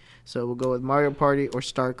 AJ. So we'll go with Mario Party or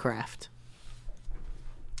StarCraft.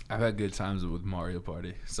 I've had good times with Mario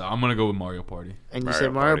Party, so I'm gonna go with Mario Party. And you Mario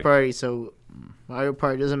said Mario Party. Party, so Mario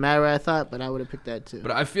Party doesn't matter what I thought, but I would have picked that too.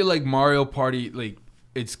 But I feel like Mario Party, like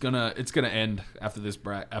it's gonna end after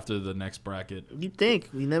after the next bracket. You think?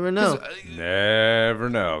 We never know. 'Cause, Never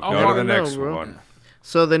know. I Go to wanna the next know, bro. one.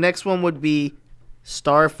 So the next one would be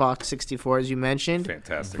Star Fox 64, as you mentioned,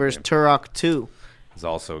 Fantastic versus game. Turok 2. It's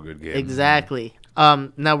also a good game. Exactly.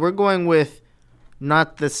 Now we're going with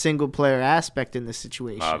not the single player aspect in this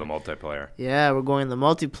situation. The multiplayer. Yeah, we're going the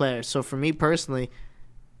multiplayer. So for me personally,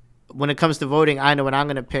 when it comes to voting, I know what I'm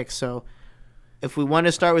going to pick. So if we want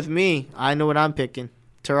to start with me, I know what I'm picking.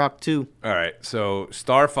 Turok 2. All right, so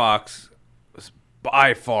Star Fox was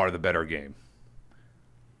by far the better game.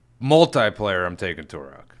 Multiplayer, I'm taking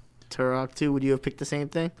Turok. Turok 2, would you have picked the same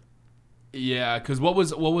thing? yeah, because what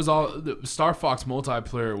was all the Star Fox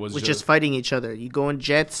multiplayer was Which is fighting each other. You go in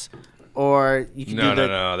jets, or you can do the...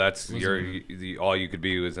 No. That's all you could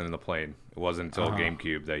be was in the plane. It wasn't until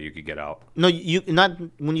GameCube that you could get out. No, you not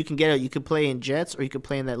when you can get out. You could play in jets, or you could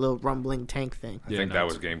play in that little rumbling tank thing. I think that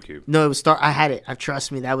was GameCube. No, it was I had it.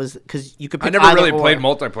 Trust me, that was because you could pick I never either really or. played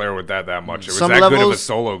multiplayer with that much. It was Some that good of a levels-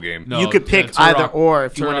 solo game. No, you could pick either or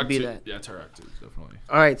if you wanna Turok be 2 that. Yeah, Turok 2, definitely.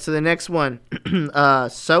 All right, so the next one,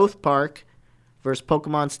 South Park versus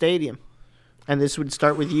Pokemon Stadium, and this would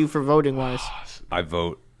start with you for voting wise. I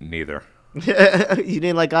vote Neither. You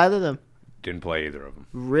didn't like either of them? Didn't play either of them.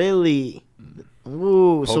 Really?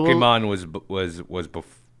 Ooh. Pokemon was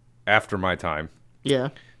after my time, Yeah.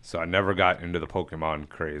 so I never got into the Pokemon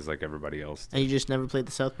craze like everybody else did. And you just never played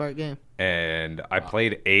the South Park game? And I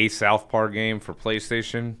played a South Park game for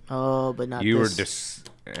PlayStation. Oh, but not You this. were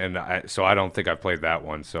just, so I don't think I played that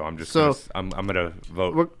one. So I'm just, I'm gonna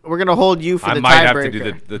vote. We're gonna hold you for I the might have tiebreaker.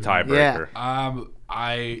 to do the tiebreaker.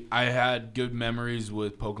 I had good memories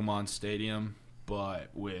with Pokemon Stadium, but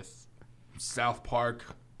with South Park,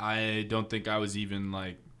 I don't think I was even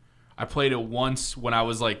like. I played it once when I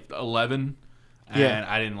was like 11, and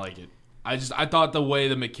I didn't like it. I thought the way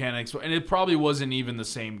the mechanics were, and it probably wasn't even the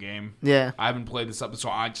same game. Yeah. I haven't played this up, so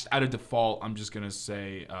I just out of default, I'm just gonna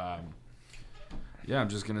say, I'm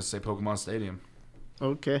just gonna say Pokemon Stadium.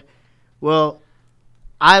 Okay. Well,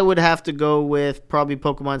 I would have to go with probably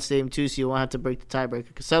Pokemon Stadium 2, so you won't have to break the tiebreaker.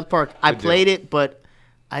 Because South Park, I played it, but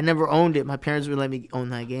I never owned it. My parents would let me own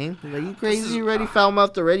that game. They're like, you crazy? You ready?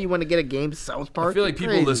 Foul-mouthed already? You want to get a game, South Park? I feel like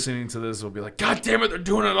people Crazy. listening to this will be like, God damn it, they're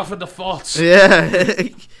doing it off of defaults. Yeah.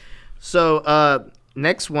 So,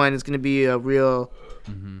 next one is going to be a real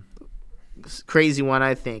crazy one,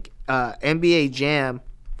 I think. NBA Jam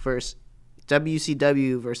versus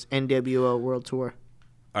WCW versus NWO World Tour.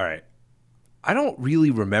 All right. I don't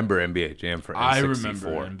really remember NBA Jam for N64. I remember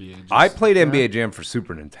NBA Jam. I played NBA Jam for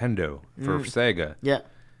Super Nintendo for Sega. Yeah.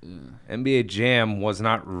 NBA Jam was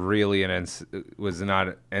not really was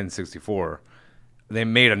not N64. They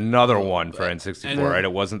made another one for N64, right?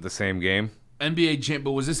 It wasn't the same game. NBA Jam,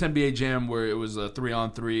 but was this NBA Jam where it was a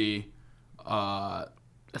 3-on-3? I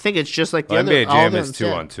think it's just like the other. NBA all Jam of is them,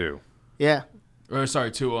 2-on-2. Yeah. Or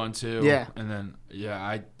sorry, 2-on-2. Yeah. And then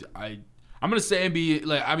I'm gonna say NBA.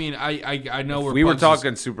 Like I mean, I know If we were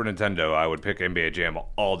talking Super Nintendo, I would pick NBA Jam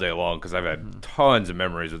all day long because I've had tons of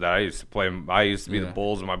memories with that. I used to play. I used to be the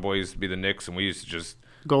Bulls, and my boy used to be the Knicks, and we used to just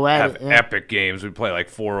Go at have it. Yeah. epic games. We'd play like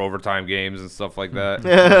 4 overtime games and stuff like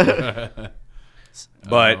that.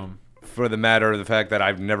 But for the matter of the fact that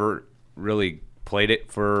I've never really played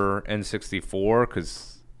it for N64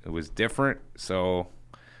 because it was different, so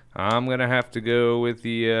I'm gonna have to go with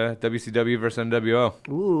the WCW versus NWO.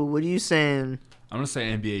 Ooh, what are you saying? I'm gonna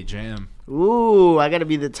say NBA Jam. Ooh, I got to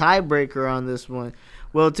be the tiebreaker on this one.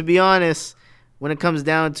 Well, to be honest, when it comes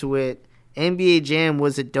down to it, NBA Jam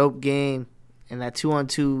was a dope game, and that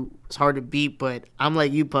 2-on-2 was hard to beat. But I'm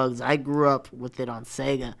like you, Pugs. I grew up with it on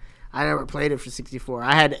Sega. I never played it for 64.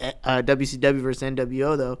 I had WCW versus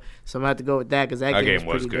NWO though, so I'm gonna have to go with that because that game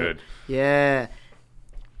was pretty good. Dope. Yeah.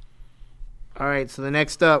 All right, so the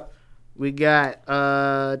next up, we got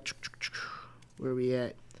where are we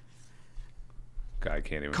at? Guy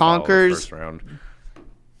can't even Conker's follow the first round.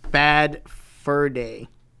 Bad Fur Day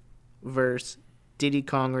versus Diddy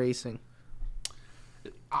Kong Racing.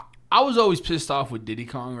 I was always pissed off with Diddy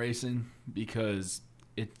Kong Racing because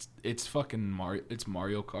it's fucking Mario. It's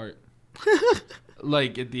Mario Kart.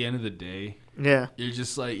 Like at the end of the day, Yeah. you're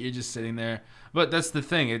just sitting there. But that's the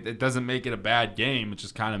thing. It doesn't make it a bad game. It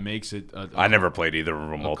just kind of makes it. I never played either of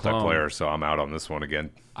them a multiplayer, so I'm out on this one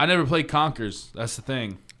again. I never played Conkers. That's the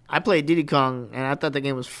thing. I played Diddy Kong, and I thought the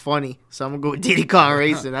game was funny, so I'm going to go with Diddy Kong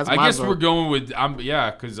Racing. That's I my guess vote. we're going with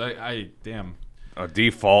because I damn. A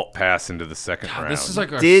default pass into the second round. This is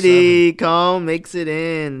like our Diddy Kong makes it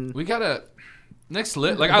in. We gotta next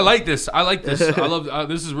lit. Like I like this. I love.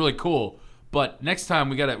 This is really cool. But next time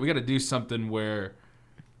we gotta do something where,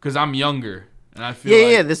 because I'm younger and I feel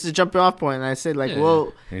Yeah, like this is a jumping off point. And I said, like, Yeah.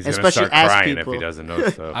 well, He's gonna especially start ask crying people. if he doesn't know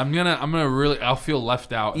stuff. I'm gonna really. I'll feel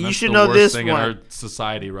left out. And You that's should the know worst this thing one. in our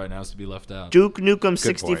society right now is to be left out. Duke Nukem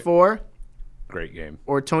 64 Great game.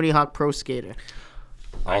 or Tony Hawk Pro Skater.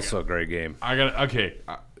 Also a great game. I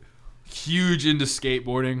gotta huge into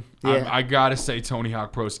skateboarding. Yeah. I gotta say Tony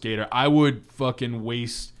Hawk Pro Skater. I would fucking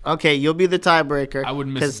waste. Okay, you'll be the tiebreaker. I would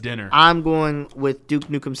miss 'cause dinner. I'm going with Duke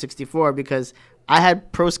Nukem 64 because I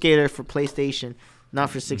had Pro Skater for PlayStation, not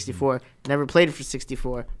for 64. Never played it for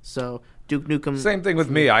 64. So Duke Nukem. Same thing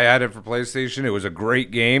with me. I had it for PlayStation. It was a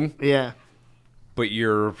great game, Yeah. but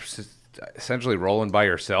you're essentially rolling by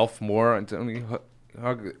yourself more.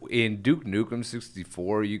 In Duke Nukem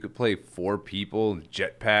 64, you could play 4 people,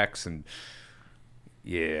 jetpacks, and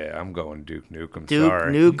yeah, I'm going Duke Nukem. Duke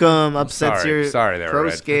sorry. Nukem upsets Sorry. your Sorry there, Pro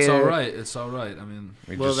Red. Skater. It's all right. I mean,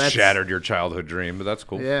 We Well, just that's- shattered your childhood dream, but that's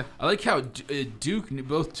cool. Yeah. I like how both Duke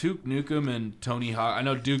Nukem and Tony Hawk. I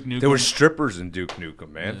know Duke Nukem. There were strippers in Duke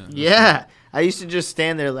Nukem, man. Yeah. I used to just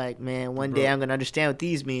stand there like, man, one day I'm going to understand what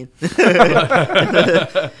these mean.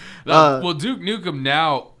 Well, Duke Nukem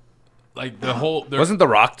now, like the whole. Wasn't The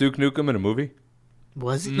Rock Duke Nukem in a movie?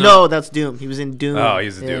 Was he? No. No, that's Doom. He was in Doom. Oh,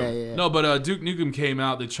 he's in yeah, Doom. Yeah. No, but Duke Nukem came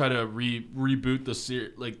out. They tried to reboot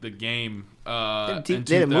the game. In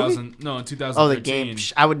They had a movie? 2000. No, in 2013. Oh, the game.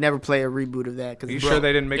 I would never play a reboot of that. Are you Cause sure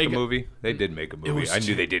they didn't make it a got- movie? They did make a movie. was I knew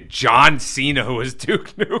too- they did. John Cena was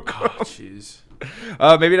Duke Nukem. Oh, jeez.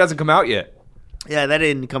 Maybe it doesn't come out yet. yeah, that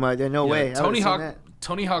didn't come out there. No Yeah, way. I would've seen that.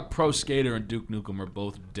 Tony Hawk Pro Skater and Duke Nukem are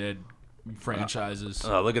both dead franchises.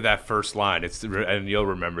 Look at that first line. And you'll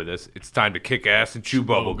remember this. It's time to kick ass and chew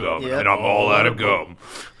bubble gum, Yep. and I'm all out of gum.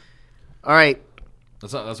 All right.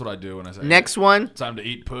 That's what I do when I say Next one time to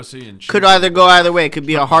eat pussy and could chew either go either way. It could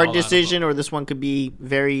be a All hard out of decision, or this one could be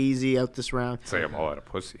very easy out this round. Say I'm all out of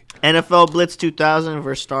pussy. NFL Blitz 2000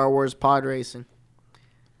 versus Star Wars Pod Racing.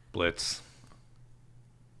 Blitz.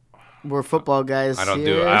 We're football guys. I don't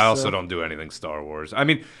here, do. I also so- don't do anything Star Wars. I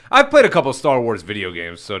mean, I've played a couple Star Wars video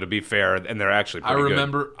games, so to be fair, and they're actually pretty good.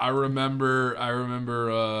 I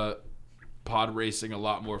remember pod racing a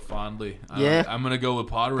lot more fondly. Yeah. I'm gonna go with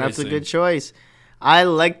pod racing. That's a good choice. I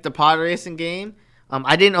like the pod racing game.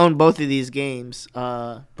 I didn't own both of these games,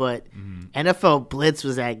 but NFL Blitz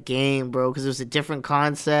was that game, bro, because it was a different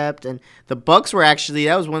concept, and the Bucks were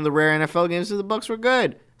that was one of the rare NFL games where the Bucks were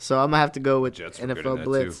good. So I'm gonna have to go with Jets were good in NFL that,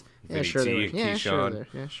 Blitz. too. Yeah, Vinny sure T, they were. Yeah, sure Keyshawn. they're.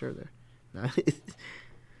 Yeah, sure they're. No.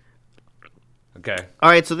 Okay. All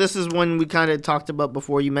right, so this is one we kind of talked about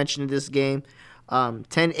before. You mentioned this game,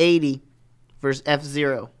 1080 versus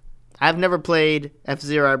F-Zero. I've never played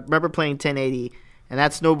F-Zero. I remember playing 1080, and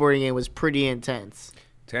that snowboarding game was pretty intense.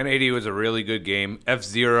 1080 was a really good game.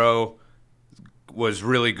 F-Zero was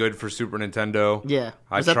really good for Super Nintendo. Yeah,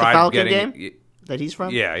 I was that the tried Falcon getting. game that he's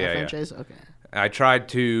from? Yeah, That yeah, yeah. franchise? Okay. I tried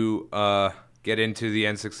to get into the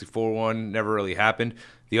N64 one. Never really happened.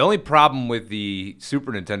 The only problem with the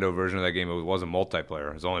Super Nintendo version of that game, it wasn't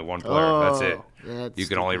multiplayer. It was only one player. That's it. Yeah, that's You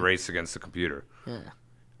could only stupid. race against the computer. Yeah.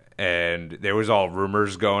 And there was all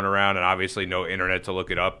rumors going around, and obviously no internet to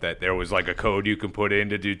look it up, that there was like a code you can put in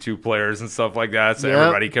to do 2 players and stuff like that. So Yep.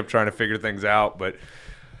 everybody kept trying to figure things out. But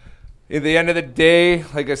at the end of the day,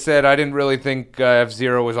 like I said, I didn't really think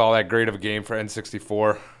F-Zero was all that great of a game for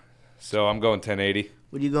N64. So I'm going 1080.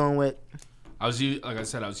 What are you going with? I was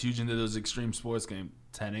huge into those extreme sports games.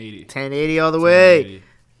 1080. 1080 all the way.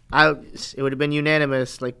 1080. It would have been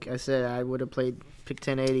unanimous. Like I said, I would have pick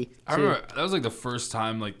 1080. I remember that was like the first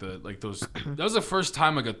time that was the first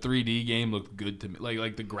time like a 3D game looked good to me.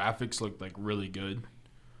 Like the graphics looked like really good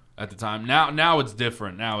at the time. Now it's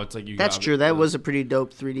different. Now it's like That's true. That was a pretty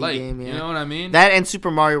dope 3D like, game. Yeah. You know what I mean? That and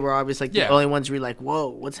Super Mario were obviously like the Yeah. only ones where you're like, whoa,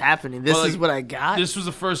 what's happening? This Well, is like, what I got? This was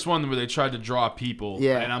the first one where they tried to draw people.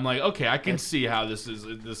 Yeah. And I'm like, okay, I can see how this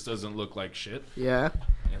doesn't look like shit. Yeah.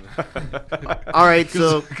 All right,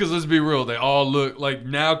 so Because let's be real, they all look like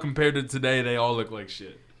now compared to today, they all look like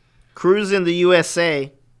shit. Cruising the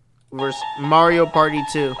USA versus Mario Party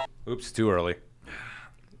 2. Oops, too early.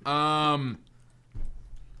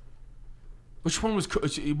 Which one was?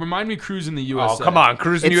 Remind me, Cruising the USA. Oh, come on.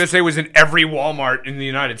 Cruising It's- USA was in every Walmart in the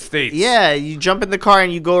United States. Yeah, you jump in the car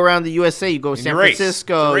and you go around the USA. You go San you race.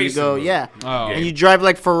 Francisco. It's a You go, racing yeah. Oh. And you drive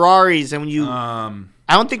like Ferraris. And when you, I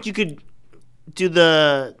I don't think you could do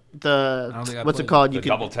the don't think I what's it played called? The You could.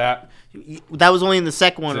 double tap. That was only in the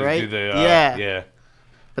second one, to right? do the, yeah. Yeah.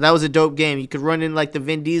 But that was a dope game. You could run in like the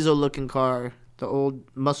Vin Diesel looking car, the old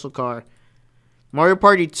muscle car. Mario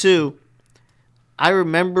Party 2, I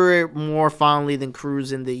remember it more fondly than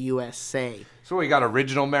Cruising the USA. So we got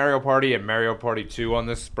original Mario Party and Mario Party 2 on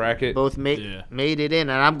this bracket. Both made it in,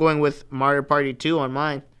 and I'm going with Mario Party 2 on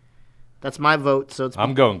mine. That's my vote. So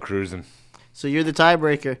I'm going Cruising. so you're the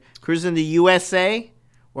tiebreaker. Cruising the USA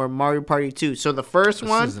or Mario Party 2. So the first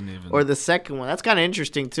one isn't even- or the second one. That's kind of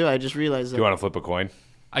interesting too. I just realized Do that. you want to flip a coin?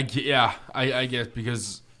 I guess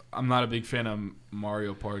because I'm not a big fan of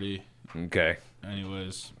Mario Party. Okay.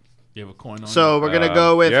 Anyways, you have a coin on. So we're gonna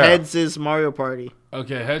go with yeah. Heads is Mario Party.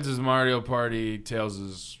 Okay, heads is Mario Party, tails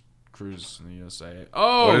is Cruise in the USA.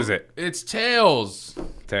 Oh, What is it? It's tails.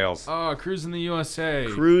 Tails. Oh, Cruise in the USA.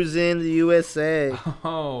 Cruising the USA.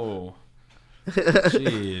 Oh,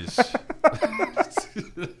 jeez.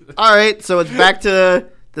 All right, so it's back to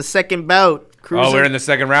the second bout. Oh, we're in the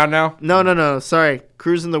second round now? No. Sorry,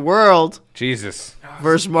 Cruising the World Jesus.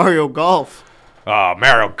 versus Mario Golf. Oh,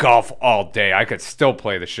 Mario Golf all day. I could still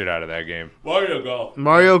play the shit out of that game. Mario Golf.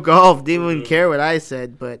 Mario Golf didn't even care what I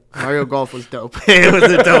said, but Mario Golf was dope. It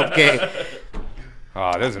was a dope game.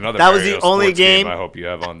 Oh, there's another That was Mario the only sports game- I hope you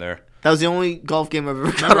have on there. That was the only golf game I've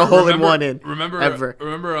ever got a hole in one in. Remember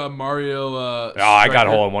Mario? Oh, I got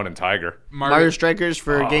hole in one in Tiger. Mario Strikers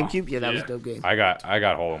for GameCube. Yeah, that was a dope game. I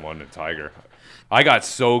got hole in one in Tiger. I got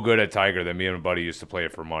so good at Tiger that me and a buddy used to play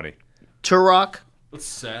it for money. Turok It's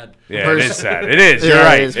sad. Yeah, it is sad. It is. You're Yeah,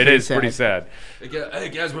 right. it is Pretty sad. Hey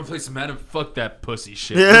guys, want to play some Madden? Fuck that pussy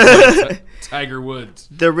shit. Tiger Woods.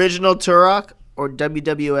 The original Turok or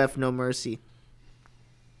WWF No Mercy?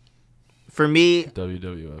 For me,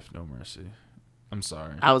 WWF No Mercy. I'm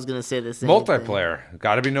sorry. I was gonna say the same thing. Multiplayer.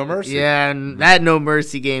 Got to be No Mercy. Yeah, and that No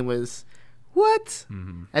Mercy game was what?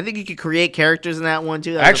 Mm-hmm. I think you could create characters in that one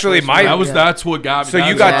too. That was Actually, the first one. That's what got me. So That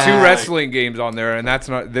you was got what- two Yeah. wrestling games on there, and that's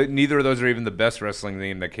not neither of those are even the best wrestling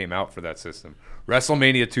game that came out for that system.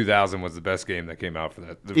 WrestleMania 2000 was the best game that came out for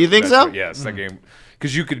that. You think that's so? what- yes, that game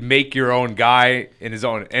because you could make your own guy in his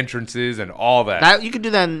own entrances and all that. You could do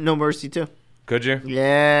that in No Mercy too. Could you?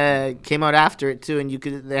 Yeah, it came out after it too, and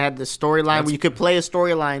they had the storyline where you could play a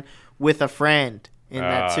storyline with a friend in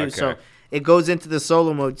that too. okay. So it goes into the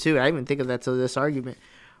solo mode too. I didn't even think of that till this argument.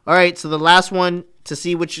 All right, so the last one to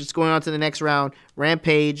see which is going on to the next round: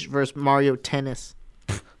 Rampage versus Mario Tennis.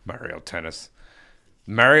 Mario Tennis.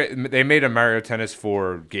 They made a Mario Tennis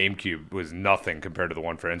for GameCube. It was nothing compared to the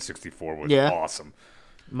one for N64. Was Yeah. awesome.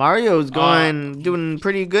 Mario's doing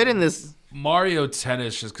pretty good in this. Mario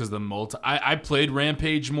Tennis just because the I played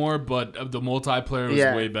Rampage more, but the multiplayer was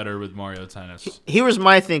Yeah. way better with Mario Tennis. Here was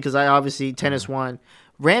my thing because I obviously tennis won.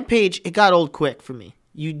 Rampage, it got old quick for me.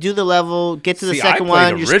 You do the level, get to the See, I second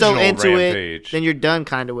played one, you're still original into Rampage it, then you're done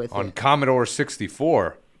kind of with On it. Commodore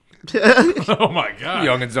 64. Oh my god!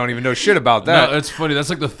 Youngins don't even know shit about No, that. that's funny.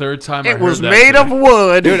 That's like the third time I It heard was that made today. of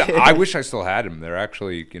wood. Dude, I wish I still had them. They're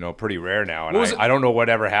actually, pretty rare now, and What was it? I don't know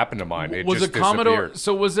whatever happened to mine. It Was just it Commodore? disappeared.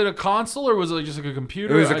 So was it a console or was it just like a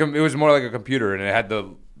computer? It was more like a computer, and it had the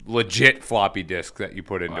legit floppy disk that you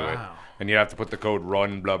put into it, Wow. and you have to put the code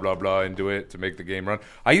run blah blah blah into it to make the game run.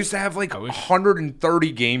 I used to have like wish-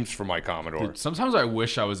 130 games for my Commodore. Dude, sometimes I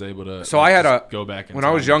wish I was able to. So I had just a go back. In when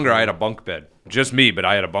I was time. younger. I had a bunk bed, just me, but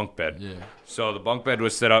I had a bunk bed. Yeah. So the bunk bed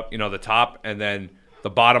was set up, the top, and then the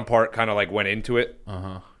bottom part kind of like went into it,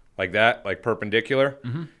 like that, like perpendicular.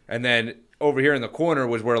 And then over here in the corner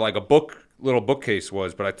was where like a little bookcase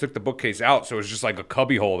was, but I took the bookcase out, so it was just like a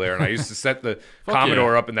cubby hole there, and I used to set the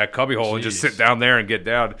Commodore yeah. up in that cubby hole and just Jeez. sit down there and get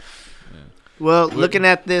down. Well, looking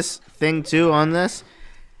at this thing too on this,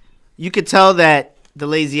 you could tell that the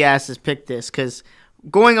lazy asses picked this because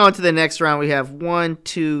going on to the next round, we have 1,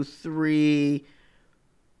 2, 3,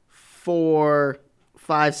 4,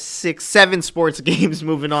 5, 6, 7 sports games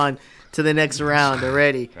moving on to the next round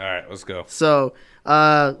already. All right, let's go. So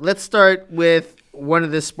let's start with one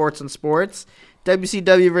of the sports on sports.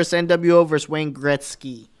 WCW versus NWO versus Wayne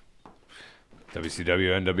Gretzky.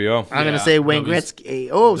 WCW, NWO. I'm going Yeah, to say Wayne Gretzky.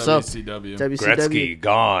 Oh, so WCW. WCW. Gretzky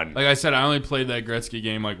gone. Like I said, I only played that Gretzky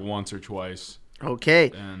game like once or twice,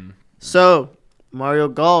 Okay. and So, Mario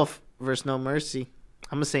Golf versus No Mercy.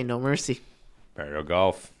 I'm going to say No Mercy. Mario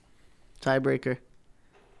Golf. Tiebreaker.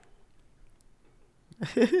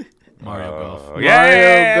 Mario Golf. Oh,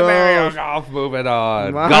 yeah, Mario Mario Golf. Golf. Moving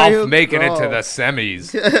on. Mario Golf making it Golf. to the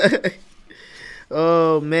semis.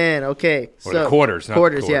 Oh, man. Okay. Or the quarters, not the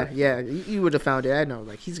Quarters, quarter. yeah. You would have found it. I know.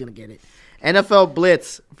 Like, he's going to get it. NFL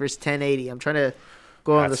Blitz versus 1080. I'm trying to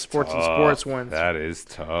go on the That's sports and tough. sports ones. That is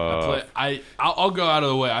tough. I'll go out of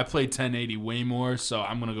the way. I played 1080 way more, so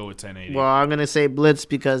I'm gonna go with 1080. Well, I'm going to say Blitz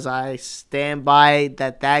because I stand by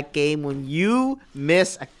that game when you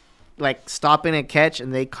miss stop in and catch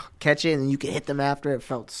and they catch it and you can hit them after, it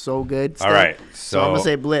felt so good. All right. So I'm going to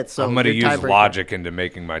say Blitz. So I'm going to your use tiebreaker. logic into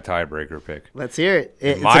making my tiebreaker pick. Let's hear it.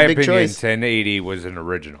 It's In my a big opinion, choice. 1080 was an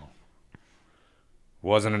original.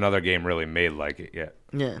 Wasn't another game really made like it yet.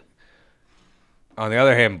 Yeah. On the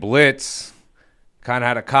other hand, Blitz kind of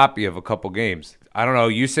had a copy of a couple games. I don't know.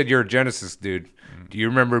 You said you're a Genesis dude. Do you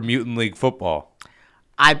remember Mutant League Football?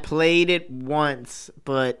 I played it once,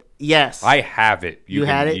 but yes. I have it. You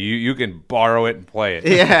had it? You can borrow it and play it.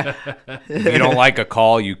 Yeah. If you don't like a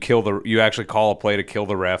call, you actually call a play to kill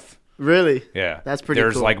the ref. Really? Yeah, That's pretty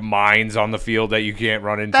There's cool. like mines on the field that you can't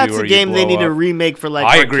run into. That's or a game you they blow need to up. remake for like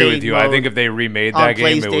I agree arcade with you. I mode. think if they remade on that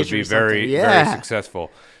game, it would PlayStation be or very, something. Yeah. very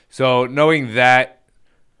successful. So knowing that,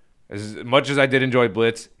 as much as I did enjoy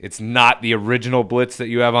Blitz, it's not the original Blitz that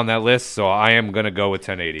you have on that list. So I am gonna go with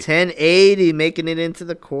 1080. 1080 making it into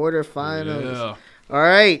the quarterfinals. Yeah. All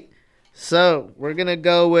right. So we're going to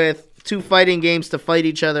go with 2 fighting games to fight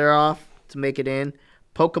each other off to make it in.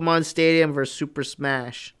 Pokemon Stadium versus Super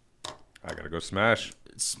Smash. I gotta go Smash.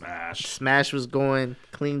 Smash. Smash was going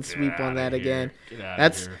clean sweep on that again. Get outta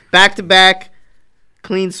That's here. back to back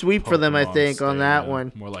clean sweep for them, I Pokemon think, on that Stadium.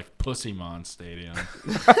 one. More like Pussymon Stadium.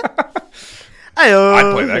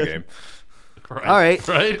 I'd play that game. Right. All right.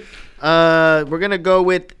 Right? We're gonna go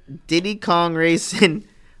with Diddy Kong Racing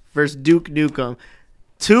versus Duke Nukem.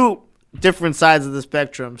 Two different sides of the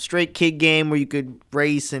spectrum. Straight kid game where you could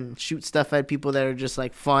race and shoot stuff at people that are just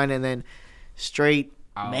like fun, and then straight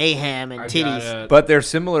mayhem and titties. But they're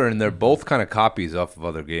similar, and they're both kind of copies off of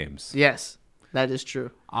other games. Yes, that is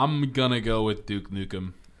true. I'm gonna go with Duke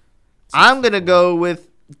Nukem. I'm gonna go with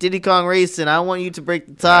Diddy Kong Racing. I want you to break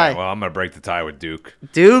the tie. Right, well, I'm gonna break the tie with Duke.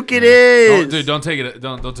 Duke, it is. Dude, don't take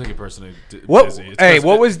it personally. What? Busy. It's Hey, just-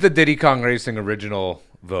 what was the Diddy Kong Racing original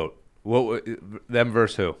vote? What them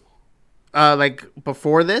versus who? Like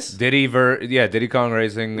before this Diddy Kong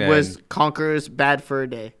Racing was Conker's Bad Fur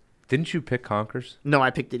Day. Didn't you pick Conkers? No,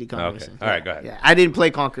 I picked Diddy Kong Okay. Racing. All right, go ahead. Yeah, I didn't play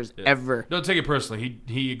Conkers ever. Don't take it personally.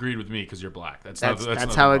 He agreed with me because you're black. That's That's nothing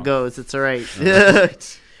how it wrong. goes. It's all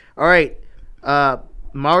right. All right.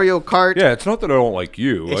 Mario Kart. Yeah, it's not that I don't like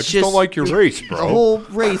you. I It's just don't like your race, bro. The whole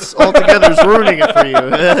race altogether is ruining it for you.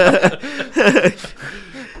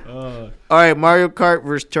 All right, Mario Kart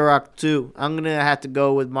versus Turok 2. I'm going to have to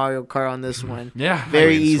go with Mario Kart on this one. Yeah.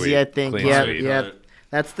 Very Clean easy, sweep. I think. Clean Yep, sweep. yep.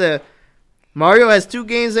 That's the Mario has 2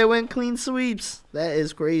 games that went clean sweeps. That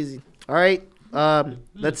is crazy. All right.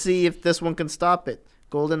 Let's see if this one can stop it.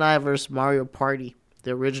 GoldenEye versus Mario Party,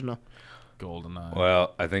 the original. GoldenEye.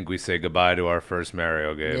 Well, I think we say goodbye to our first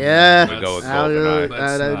Mario game. Yeah, We go with I GoldenEye.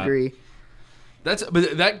 That's would not- agree.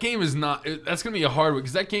 But that game is not. That's gonna be a hard one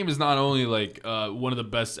because that game is not only like one of the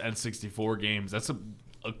best N64 games. That's a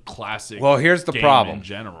classic. Well, here's the game problem. in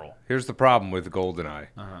general. Here's the problem with GoldenEye.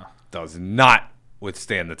 Does not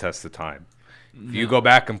withstand the test of time. If you go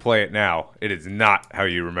back and play it now, it is not how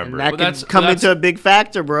you remember And that it. But could that's- come that's- into a big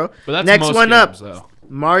factor, bro. But that's Next most one games, up, though.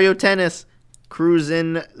 Mario Tennis,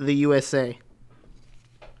 Cruisin' the USA.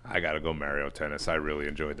 I gotta go Mario Tennis. I really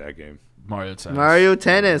enjoyed that game. Mario Tennis. Mario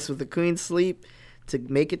Tennis with the Queen Sleep to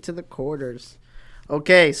make it to the quarters.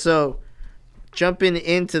 Okay, so jumping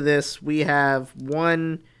into this, we have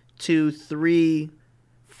 1, 2, 3,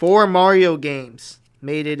 4 Mario games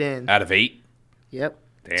made it in. Out of 8, Yep.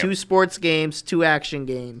 Damn. 2 sports games, 2 action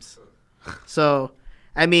games. So,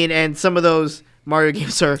 I mean, and some of those Mario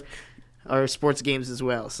games are sports games as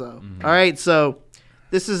well. So, all right. So,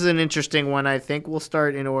 this is an interesting one, I think. We'll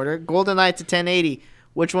start in order. GoldenEye to 1080.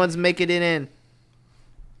 Which ones make it in?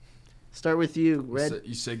 Start with you, Red.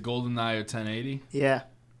 You say GoldenEye or 1080? Yeah.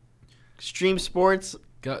 Extreme Sports.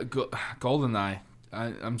 GoldenEye.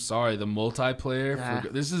 I'm sorry, the multiplayer. Ah.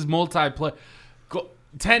 This is multiplayer.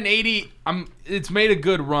 1080. It's made a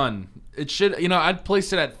good run. It should. I'd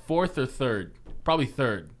place it at 4th or 3rd, probably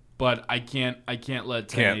 3rd. But I can't let 1080.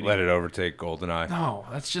 Can't let it overtake GoldenEye. No,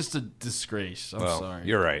 that's just a disgrace. I'm Well, sorry.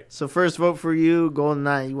 you're right. So, first vote for you,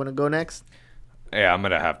 GoldenEye. You want to go next? Yeah, I'm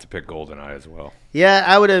gonna have to pick GoldenEye as well. Yeah,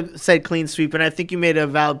 I would have said clean sweep, and I think you made a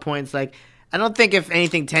valid point. It's like, I don't think if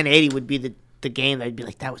anything 1080 would be the game that'd be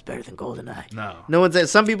like, that was better than GoldenEye. No. No one's said.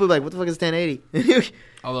 Some people are like, what the fuck is 1080?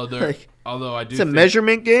 Although I do. It's a think,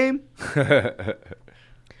 measurement game.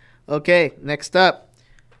 Okay, next up,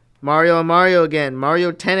 Mario and Mario again.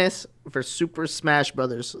 Mario Tennis for Super Smash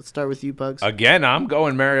Brothers. Let's start with you, Pugs. Again, I'm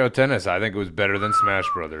going Mario Tennis. I think it was better than Smash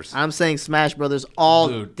Brothers. I'm saying Smash Brothers all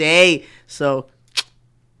Dude. day. So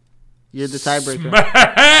you're the tiebreaker.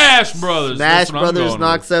 Smash Brothers. Smash That's what I'm Brothers going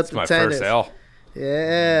knocks with. out It's the my tennis. first L.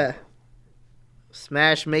 Yeah.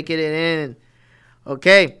 Smash making it in.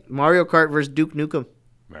 Okay, Mario Kart versus Duke Nukem.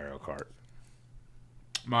 Mario Kart.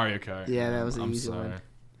 Mario Kart. Yeah, that was an I'm easy sorry. one.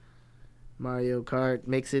 Mario Kart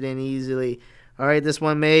makes it in easily. All right, this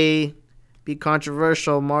one may be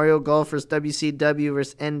controversial. Mario Golf versus WCW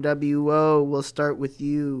versus NWO. We'll start with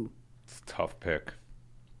you. It's a tough pick.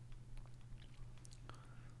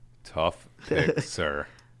 Tough pick, sir.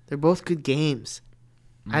 They're both good games.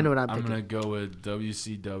 I know what I'm I'm picking. gonna go with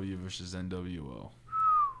WCW versus NWO.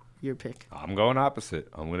 Your pick. I'm going opposite.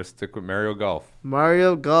 I'm gonna stick with Mario Golf.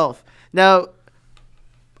 Mario Golf. Now,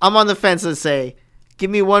 I'm on the fence to say,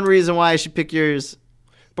 give me one reason why I should pick yours.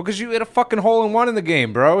 Because you hit a fucking hole-in-one in the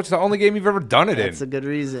game, bro. It's the only game you've ever done it That's a in. good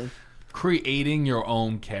reason. Creating your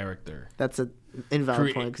own character. That's an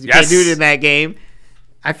invalid point because you Yes. can't do it in that game.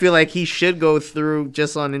 I feel like he should go through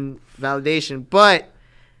just on invalidation, but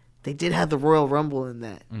they did have the Royal Rumble in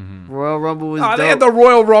that. Royal Rumble was dope. They had the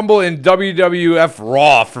Royal Rumble in WWF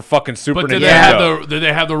Raw for fucking Super But Nintendo. did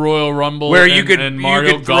they have the Royal Rumble where and, you could and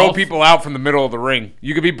Mario throw Golf? people out from the middle of the ring.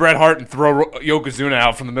 You could be Bret Hart and throw Yokozuna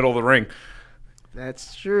out from the middle of the ring.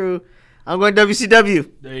 That's true. I'm going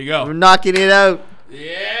WCW. There you We're go. knocking it out.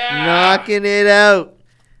 Yeah. Knocking it out.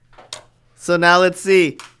 So now let's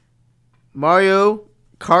see. Mario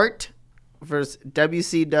Kart versus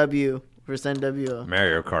WCW versus NWO.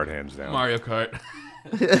 Mario Kart hands down. Mario Kart.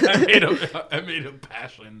 I made a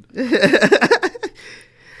passion.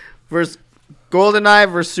 Versus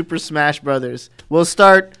GoldenEye versus Super Smash Brothers. We'll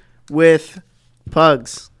start with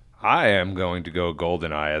Pugs? I am going to go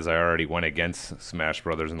GoldenEye, as I already went against Smash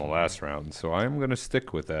Brothers in the last round, so I'm going to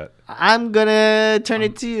stick with that. I'm going to turn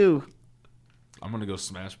it to you. I'm gonna go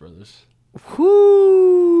Smash Brothers.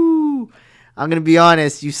 Whoo! I'm going to be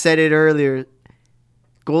honest. You said it earlier.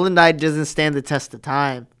 GoldenEye doesn't stand the test of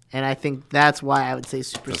time. And I think that's why I would say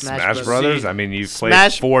Super Smash Brothers? I mean, you've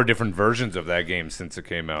played 4 different versions of that game since it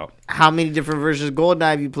came out. How many different versions of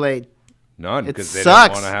GoldenEye have you played? None, It because they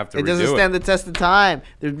sucks. don't want to have to It doesn't redo stand the test of time.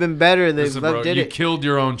 There's been better. They've Listen, bro, did you it. killed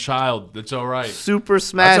your own child. That's all right. Super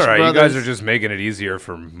Smash That's all right. Brothers You guys are just making it easier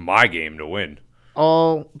for my game to win.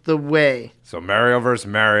 all the way. So Mario versus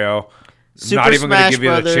Mario. Super Not even going to Smash give you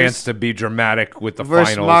Brothers the chance to be dramatic with the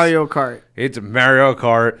versus finals. Mario Kart. It's Mario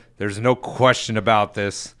Kart. There's no question about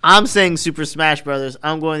this. I'm saying Super Smash Brothers.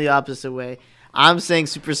 I'm going the opposite way. I'm saying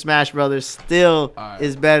Super Smash Brothers still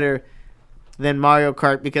is better than Mario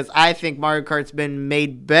Kart because I think Mario Kart's been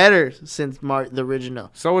made better since the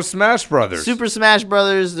original. So is Smash Brothers. Super Smash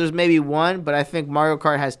Brothers, there's maybe one, but I think Mario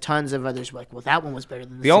Kart has tons of others. Like, well, that one was better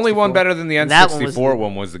than the only 64. one better than the And that one N64 was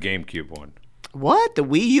one was the GameCube one. What? The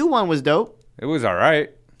Wii U one was dope. It was all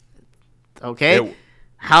right. Okay. It-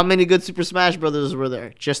 How many good Super Smash Brothers were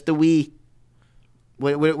there? Just the Wii.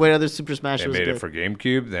 What other Super Smash They was made good? it for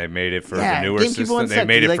GameCube. They made it for Yeah, the newer GameCube system. one They sucked.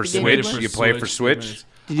 made Do you it like for the GameCube Switch. one? You play it for Switch.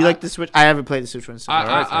 Did you like the Switch? I haven't played the Switch one. So.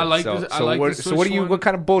 I like so, this. I so like what, the so Switch what do you? one. What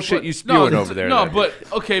kind of bullshit But- you spewing over there? No, then? but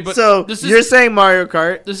okay, but So this you're is saying Mario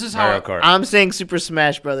Kart. this is how Mario Kart. I'm saying Super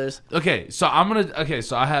Smash Brothers. Okay, so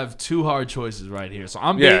so I have 2 hard choices right here. So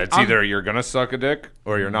I'm It's I'm- either you're gonna suck a dick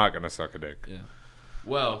or you're not gonna suck a dick.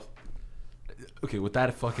 well, okay, with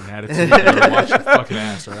that fucking attitude, you better watch your fucking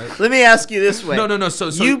ass, all right? Let me ask you this way. No. So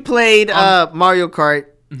you played Mario Kart.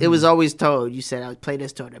 It was always Toad. You said, I played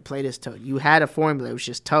as Toad. I played as Toad. You had a formula. It was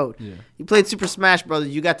just Toad. Yeah. You played Super Smash Brothers.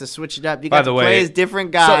 You got to switch it up. You By got the to way- play as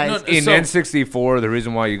different guys. In So- N64, the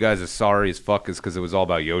reason why you guys are sorry as fuck is because it was all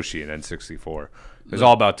about Yoshi in N64. It was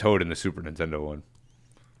all about Toad in the Super Nintendo one.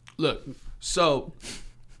 Look, so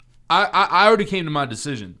I already came to my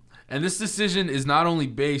decision, and this decision is not only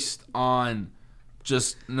based on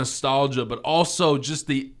just nostalgia, but also just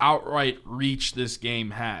the outright reach this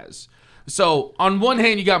game has. So on one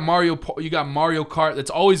hand, you got Mario Kart.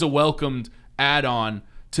 That's always a welcomed add-on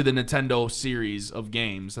to the Nintendo series of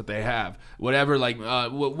games that they have. Whatever, like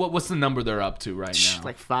what's the number they're up to right now?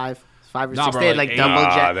 Like five or Nah, six. bro, They had like like eight. double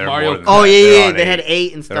jack. they're Mario- more than Oh that. yeah, They're yeah. on They had 8.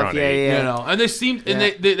 8 and They're stuff. on Yeah, 8. yeah. You know, and they seem and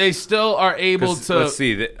Yeah. they still are able to. Let's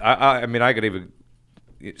see. I mean, I could even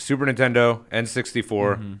Super Nintendo,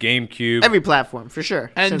 N64, GameCube. Every platform for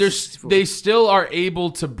sure. And Since they still are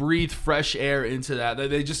able to breathe fresh air into that.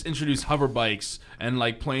 They just introduced hover bikes and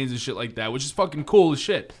like planes and shit like that, which is fucking cool as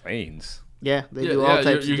shit. Planes. yeah, they do all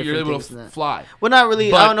types of you're different able things. to in that. fly. Well, not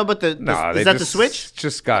really. But- I don't know, but is they that the just- Switch?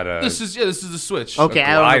 Just got a. This is the Switch. Okay,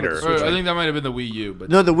 I don't know. glider. About the Or Switch. I think that might have been the Wii U, but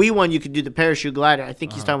No, the Wii one you could do the parachute glider. I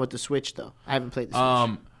think he's talking about the Switch though. I haven't played the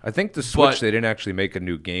Switch. I think the Switch. but- They didn't actually make a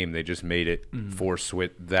new game. They just made it for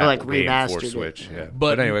Switch. That Or, like, game remastered for it. Switch. Yeah.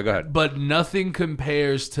 But anyway, go ahead. But nothing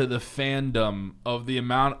compares to the fandom of the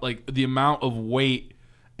amount of weight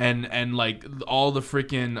and like all the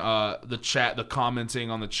freaking the chat, the commenting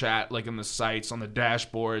on the chat, like on the sites, on the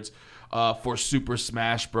dashboards for Super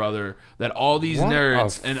Smash Brother, that all these What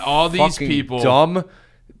nerds a and all these fucking people dumb.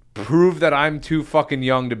 Prove that I'm too fucking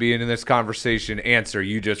young to be in this conversation. Answer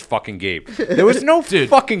you just fucking gave. There was no Dude.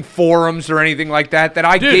 fucking forums or anything like that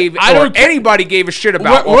I Dude, gave I or don't ca- anybody gave a shit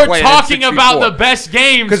about. We're talking about the best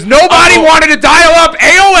games because nobody wanted to dial up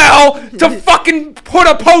AOL to fucking put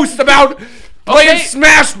a post about playing Okay,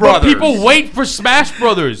 Smash But Brothers. people wait for Smash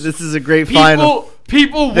Brothers. This is a great final.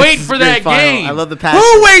 People This wait is for a great that final. game. I love the passion.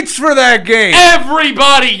 Who waits for that game?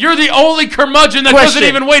 Everybody, you're the only curmudgeon that doesn't Question.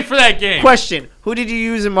 even wait for that game. Question: who did you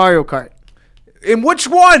use in Mario Kart? In which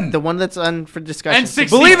one? The one that's on for discussion. N64.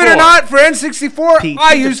 Believe it or not, for N64, Peach.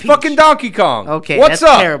 I He's a used Peach. fucking Donkey Kong. Okay, what's that's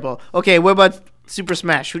up? terrible. Okay, what about Super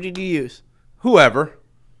Smash? Who did you use? Whoever.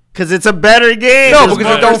 Because it's a better game. No, There's because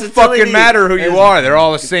more it don't versatility. fucking matter who you are. They're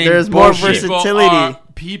all the same there's more bullshit. versatility.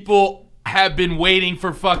 People have been waiting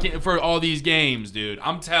for all these games, dude.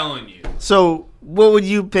 I'm telling you. So, what would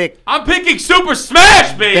you pick? I'm picking Super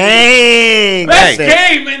Smash, baby. Dang! Best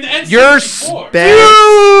Hey. game in N64. Your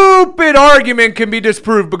Bang. stupid argument can be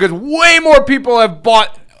disproved because way more people have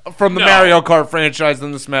bought from the No. Mario Kart franchise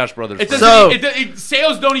than the Smash Brothers. It franchise. doesn't.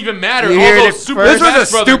 Sales don't even matter. You heard Although it Super first. This Smash was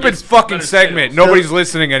a Brothers stupid gets fucking better segment. sales. Nobody's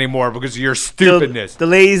listening anymore because of your stupidness. The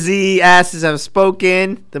lazy asses have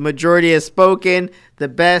spoken. The majority has spoken. The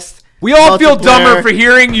best We all feel multiplayer. dumber for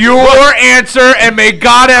hearing your answer, and may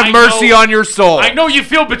God have I mercy know- on your soul. I know you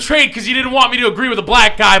feel betrayed because you didn't want me to agree with a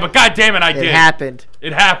black guy, but God damn it, I did. It happened.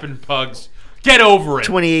 It happened, Pugs. Get over it.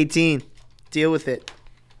 2018. Deal with it.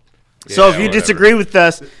 So if you whatever. disagree with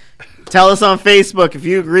us, tell us on Facebook. If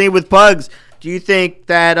you agree with Pugs, do you think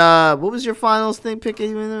that what was your finals thing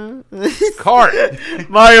picking? Kart.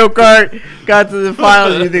 Mario Kart got to the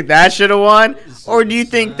finals. Do you think that should have won? Or do you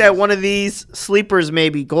think that one of these sleepers,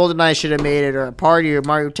 maybe GoldenEye, should have made it, or a party, or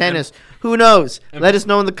Mario Tennis? Who knows? Let us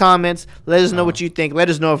know in the comments. Let us know what you think. Let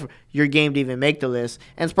us know if your game didn't even make the list.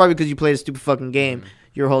 And it's probably because you played a stupid fucking game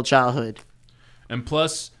your whole childhood. And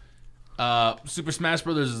plus, Super Smash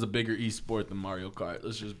Brothers is a bigger esport than Mario Kart.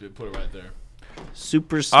 Let's just put it right there.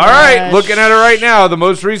 Super Smash. All right, looking at it right now, the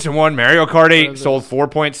most recent one, Mario Kart 8, sold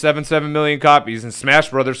 4.77 million copies, and Smash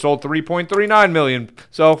Brothers sold 3.39 million.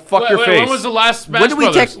 So fuck your face. When was the last Smash When did we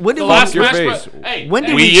Brothers? check- when did The we- last Fuck your Smash face. Bro- Hey, When did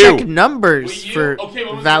hey, we Wii U. check numbers Wii U? for Okay,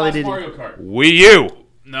 when was validated? the last Mario Kart? Wii U.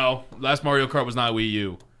 No, last Mario Kart was not Wii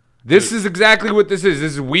U. This is exactly what this is.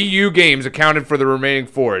 This is Wii U games accounted for the remaining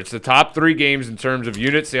 4. It's the top 3 games in terms of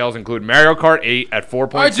unit sales, include Mario Kart 8 at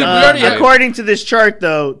 4.7 Alright, dude, we already had- According to this chart,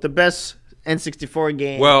 though, the best N64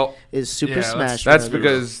 game Well, is Super yeah, Smash that's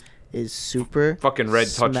Brothers. because Is Super fucking Red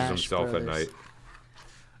touches Smash himself Brothers. at night.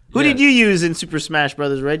 Who Yeah. did you use in Super Smash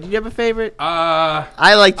Brothers, Red? Did you have a favorite? I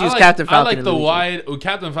I like to use Captain Falcon. I like in the Luigi. wide. Oh,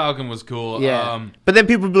 Captain Falcon was cool. Yeah, but then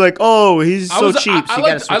people would be like, "Oh, he's so cheap." So you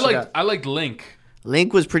gotta switch it up. I liked Link.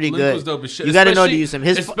 Link was pretty Link good. was dope as shit. You gotta know how to Especially- use him.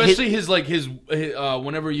 His especially his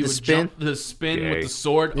whenever you would spin? jump the spin Gay. with the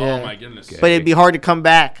sword. Yeah. Oh my goodness. but it'd be hard to come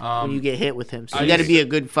back when Um, you get hit with him. So I you got to used be to- a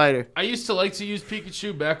good fighter. I used to like to use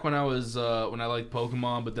Pikachu back when I was when I liked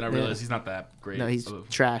Pokemon, but then I realized Yeah. he's not that great. No, he's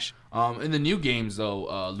trash. In the new games though,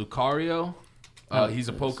 Lucario, he's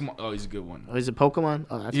a Pokemon. Oh, he's a good one. Oh, he's a Pokemon.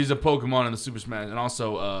 Oh, that's He's a Pokemon in the Super Smash, and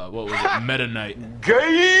also what was it, Meta Knight.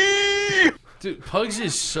 Dude, Pugs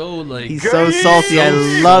is so like. he's so salty. I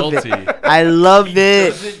so love salty. it. I love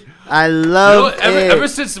it. doesn't- I You know, love it. ever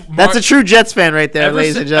since That's a true Jets fan right there,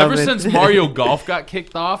 ladies and ever gentlemen. since Mario Golf got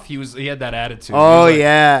kicked off, he had that attitude. Oh He was like,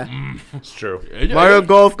 yeah, It's true. Mario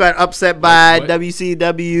Golf got upset by What?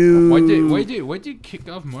 WCW. Why did you kick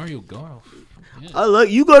off Mario Golf? I love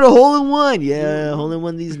you. Got a hole in one. Yeah, hole in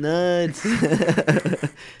one. These nuts.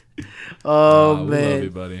 Oh We man. love you,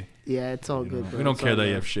 buddy. Yeah, it's all good. Bro. We don't It's care all that you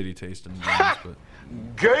good. have shitty taste in games,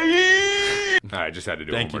 but I just had to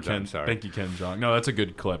do thank it you, one more time. Ken. Sorry. Thank you, Ken Jong. No, that's a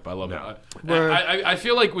good clip. I love No. it. We're- I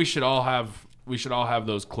feel like we should all have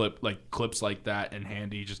those clips like that in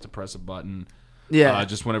handy just to press a button. Yeah.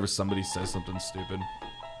 Just whenever somebody says something stupid.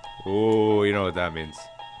 Oh, you know what that means.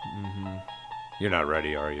 You're not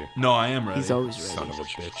ready, are you? No, I am ready. He's always ready. Son of a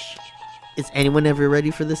bitch. Is anyone ever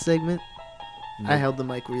ready for this segment? I held the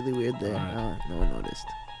mic really weird there. Alright. No one noticed.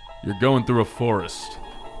 You're going through a forest,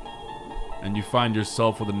 and you find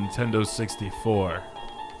yourself with a Nintendo 64.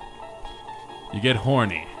 You get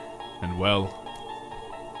horny, and well,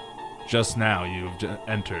 just now you've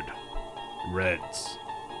entered Red's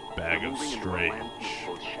Bag of Strange.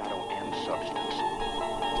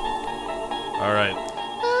 All right.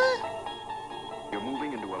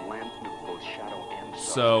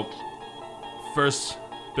 So, first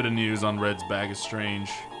bit of news on Red's Bag of Strange.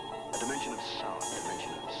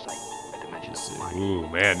 Ooh,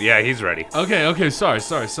 man. Yeah, he's ready. Okay, sorry.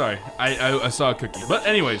 I saw a cookie. But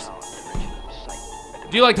anyways,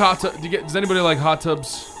 do you like hot tubs? Does anybody like hot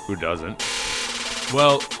tubs? Who doesn't?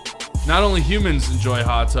 Well, not only humans enjoy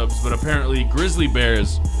hot tubs, but apparently grizzly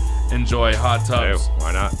bears enjoy hot Hey, tubs.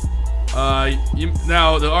 why not?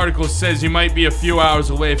 Now, the article says you might be a few hours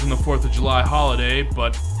away from the 4th of July holiday,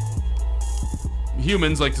 but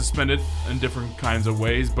humans like to spend it in different kinds of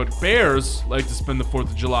ways, but bears like to spend the 4th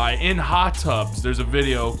of July in hot tubs. There's a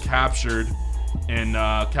video captured in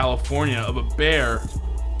California of a bear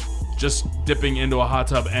just dipping into a hot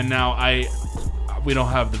tub, and now we don't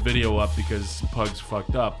have the video up because Pugs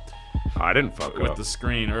fucked up I didn't fuck with up. the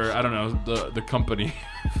screen, or I don't know, the company.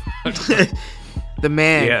 The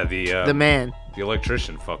man. Yeah, The man. the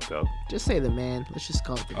electrician fucked up. Just say the man. Let's just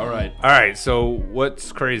call it the All man. right. All right, so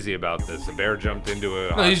what's crazy about this? The bear jumped into a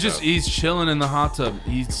No, hot he's tub. he's chilling in the hot tub.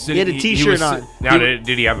 He's He sitting. had a t-shirt was on. Now, did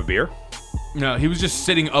he have a beer? No, he was just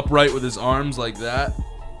sitting upright with his arms like that,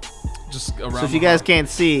 just around. So if the you guys hot- can't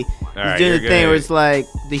see, he's right, doing you're the thing good. where it's like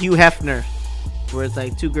the Hugh Hefner, where it's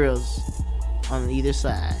like two girls on either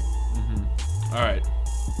side. All right.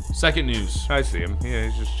 Second news: I see him. Yeah,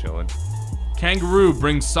 he's just chilling. Kangaroo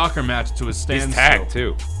brings soccer match to a He's standstill. tagged,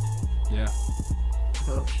 too. Yeah.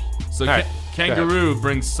 Oh, So All right, Kangaroo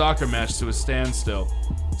brings soccer match to a standstill.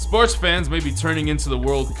 Sports fans may be turning into the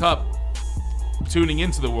World Cup tuning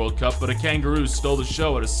into the World Cup, but a kangaroo stole the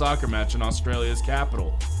show at a soccer match in Australia's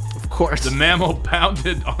capital. Of course. The mammal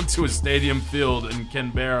bounded onto a stadium field in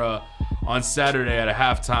Canberra on Saturday at a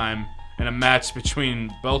halftime in a match between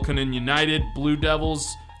Belconnen United Blue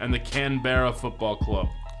Devils and the Canberra Football Club.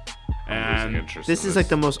 And This is like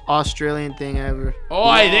the most Australian thing ever.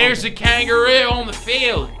 Oi, there's a kangaroo on the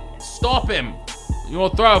field. Stop him. You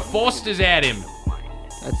want to throw Fosters at him.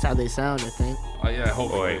 That's how they sound, I think. Oh, yeah,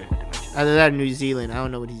 hopefully. Either that or New Zealand. I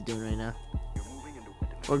don't know what he's doing right now.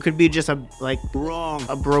 Or it could be just a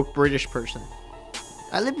broke British person.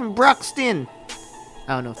 I live in Broxton.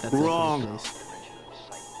 I don't know if that's wrong.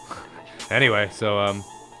 Anyway, so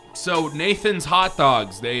So Nathan's Hot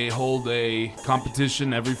Dogs, they hold a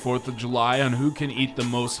competition every 4th of July on who can eat the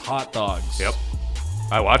most hot dogs. yep,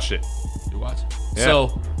 I watched it. You watch? Yeah.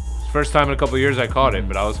 So, First time in a couple of years I caught it,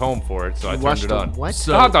 but I was home for it, so I turned Watched it the on. what?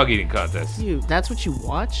 So- The hot dog eating contest. That's what you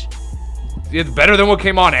watch? It's better than what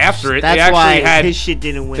came on after it. That's they actually why had his shit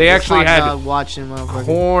didn't win. they This actually hot had dog watching motherfucker.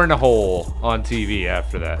 cornhole on TV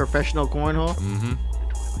after that. Professional cornhole.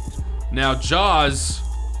 now Jaws,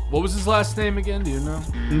 what was his last name again? Do you know?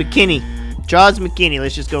 McKinney. Jaws McKinney.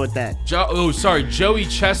 Let's just go with that. Joey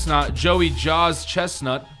Chestnut, Joey Jaws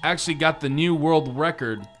Chestnut actually got the new world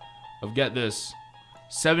record of, get this,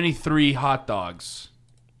 73 hot dogs.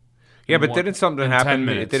 Yeah, but One- didn't something in 10 happen? It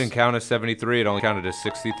minutes. didn't count as 73. It only counted as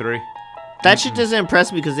 63. That shit doesn't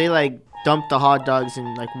impress me because they like dump the hot dogs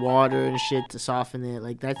in like water and shit to soften it.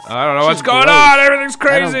 Like that's. I don't know what's shit's going gross. on. Everything's I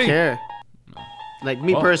crazy. don't care. Like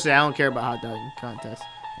me Well- personally, I don't care about hot dog contests.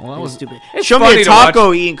 Well, that It's was stupid. It's Show me funny a to watch.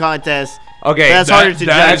 taco eating contest. Okay, That's harder to judge.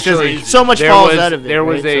 actually- So much there falls was, out of it. There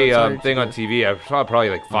was right? So it's a harder to thing on judge. TV. I saw it probably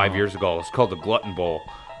like 5 years ago. It's called the Glutton Bowl,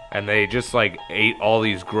 and they just like ate all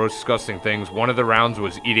these gross, disgusting things. One of the rounds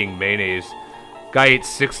was eating mayonnaise. Guy ate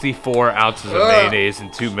 64 ounces of mayonnaise in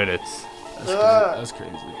 2 minutes. That's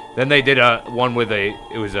crazy. Then they did a one with it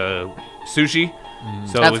was a sushi.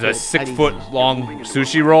 So That's it was a good. 6-foot long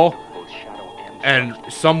sushi roll. And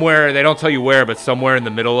somewhere, they don't tell you where, but somewhere in the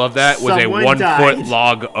middle of that was Someone a 1 died. foot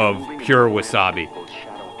log of pure wasabi.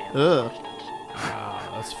 Ugh.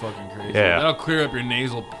 That's fucking crazy. Yeah. That'll clear up your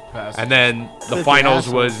nasal passage. And then the Good finals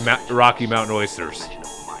asshole. was Rocky Mountain Oysters.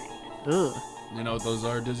 Ugh. You know what those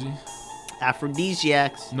are, Dizzy?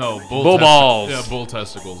 Aphrodisiacs. No, Bull balls. Yeah, bull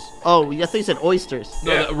testicles. Oh, I thought you said oysters.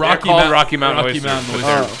 No, Yeah, the they're called Mount- Rocky Mountain Rocky Oysters. Mountain but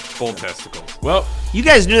Oysters. they're bull testicles. Well, You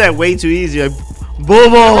guys knew that way too easy. Like, bull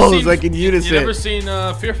balls, seen- like in You unison. never seen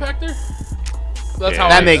Fear Factor? That's Yeah. how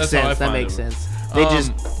That I- makes that's how I sense. That find makes them. sense. They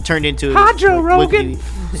just turned into Hi, Joe Rogan.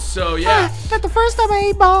 So yeah, Not the first time I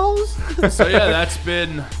ate balls. so yeah, that's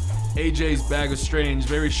been AJ's Bag of Strange.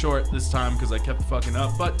 Very short this time because I kept fucking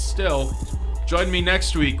up, but still, join me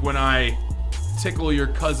next week when I tickle your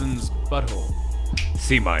cousin's butthole.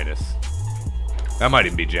 C-. That might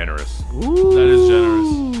even be generous. Ooh. That is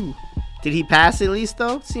generous. Did he pass at least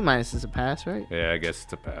though? C- is a pass, right? Yeah, I guess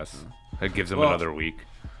it's a pass. That gives him Well- another week.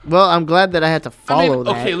 Well, I'm glad that I had to follow that.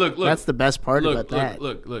 okay, look. That's the best part about that.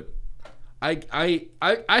 Look.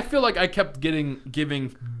 I feel like I kept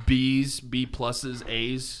giving B's, B pluses,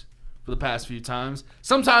 A's for the past few times.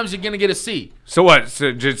 Sometimes you're gonna get a C. So what?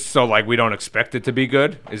 So just so like we don't expect it to be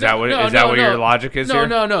good? Is that what your logic is here?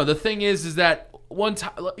 No. The thing is that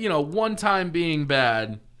one time being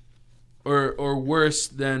bad or worse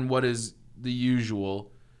than what is the usual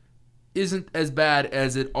isn't as bad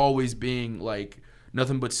as it always being like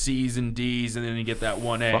nothing but C's and D's and then you get that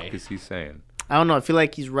one A. What the fuck is he saying? I don't know. I feel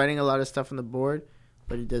like he's writing a lot of stuff on the board,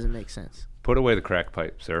 but it doesn't make sense. Put away the crack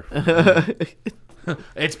pipe, sir.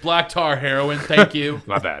 It's black tar heroin. Thank you.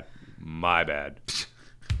 My bad. My bad.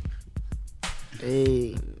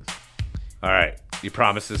 Hey. All right. You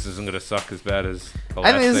promise this isn't going to suck as bad as the last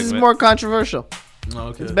I think this is segment? more controversial.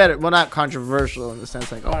 Okay. It's better. Well, not controversial in the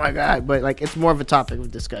sense like, oh my god, but like it's more of a topic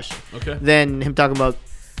of discussion Okay. than him talking about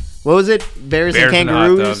what was it? Bears and Bears and hot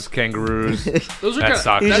kangaroos. dogs, kangaroos. Those are That kinda,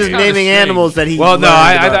 sucks. He's that's just kinda naming strange. animals that he. Well, no,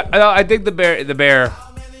 learned about. I think the bear,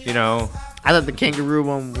 you know, I thought the kangaroo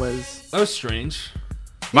one was. That was strange.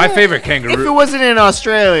 my favorite If it kangaroo. wasn't in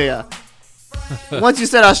Australia, once you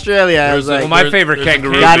said Australia, I was There's like, Well, my favorite there's a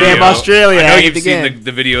kangaroo. Goddamn video, Australia, I know at you've it seen again.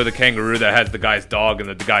 the video of the kangaroo that has the guy's dog and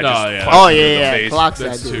the guy Oh, just yeah. punches oh him in the yeah, face. clocks that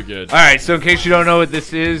That's too dude. good. All right, so in case you don't know what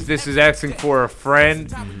this is asking for a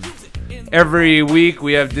friend. Every week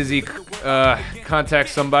we have Dizzy contact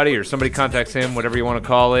somebody or somebody contacts him, whatever you want to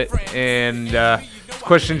call it, and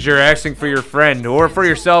questions you're asking for your friend or for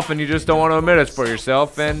yourself and you just don't want to admit it's for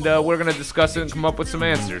yourself, and we're going to discuss it and come up with some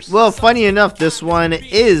answers. Well, funny enough, this one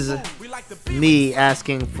is me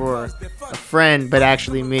asking for a friend, but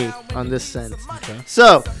actually me on this sense.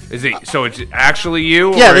 So So it's actually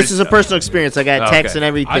you? yeah, or this is a personal experience. I got texts Okay. and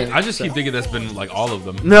everything. I just keep thinking that's been like all of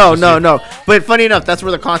them. No. But funny enough, that's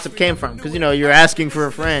where the concept came from. Because you're asking for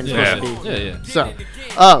a friend. Yeah, supposed to be.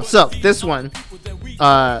 yeah. So this one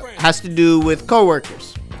has to do with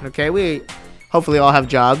coworkers. Okay, we hopefully all have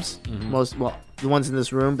jobs. The ones in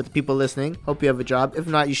this room, but the people listening, hope you have a job. If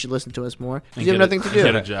not, you should listen to us more. 'Cause you have nothing to do.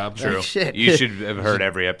 Get a job. True. Shit. You should have heard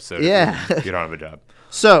every episode. Yeah. If you don't have a job.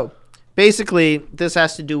 So basically, this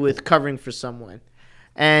has to do with covering for someone,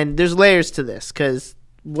 and there's layers to this. Because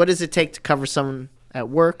what does it take to cover someone at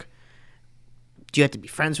work? Do you have to be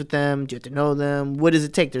friends with them? Do you have to know them? What does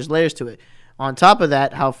it take? There's layers to it. On top of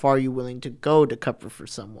that, how far are you willing to go to cover for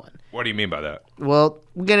someone? What do you mean by that? Well,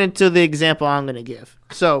 we'll get into the example I'm going to give.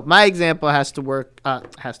 So my example has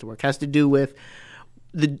to do with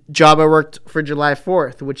the job I worked for July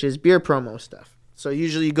 4th, which is beer promo stuff. So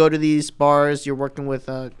usually you go to these bars, you're working with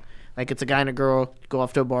like it's a guy and a girl, you go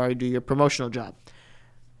off to a bar, you do your promotional job.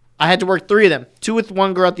 I had to work 3 of them. 2 with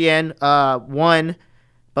one girl at the end. One,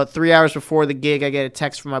 about 3 hours before the gig, I get a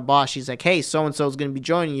text from my boss. She's like, hey, so-and-so is going to be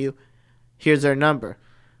joining you. Here's their number.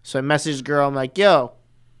 So I messaged the girl. I'm like, yo,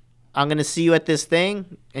 I'm going to see you at this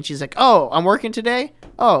thing. And she's like, oh, I'm working today?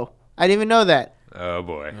 Oh, I didn't even know that. Oh,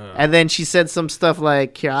 boy. And then she said some stuff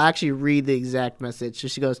like, here, I'll actually read the exact message. So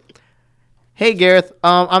she goes, hey, Gareth,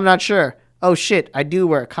 I'm not sure. Oh, shit, I do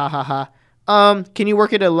work. Ha, ha, ha. Can you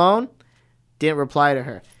work it alone? Didn't reply to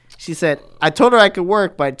her. She said, I told her I could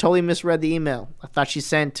work, but I totally misread the email. I thought she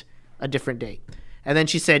sent a different date. And then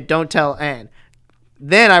she said, don't tell Ann.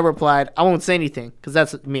 Then I replied, I won't say anything because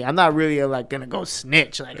that's me. I'm not really like going to go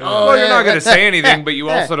snitch. Like, oh, Well, you're not going to say yeah, anything, but you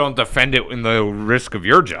yeah. also don't defend it in the risk of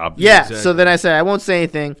your job. Yeah, Exactly. so then I said, I won't say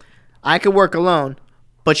anything. I could work alone,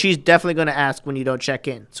 but she's definitely going to ask when you don't check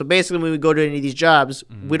in. So basically, when we go to any of these jobs,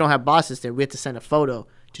 we don't have bosses there. We have to send a photo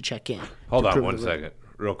to check in. Hold to on prove one the- second.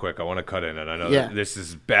 Real quick. I want to cut in, and I know Yeah. that this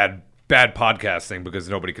is bad podcasting because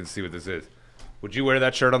nobody can see what this is. Would you wear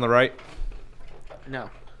that shirt on the right? No.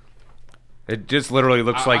 It just literally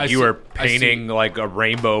looks like I you see- were I see. painting like a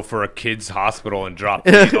rainbow for a kid's hospital and dropped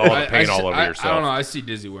all the paint all over yourself. I don't know. I see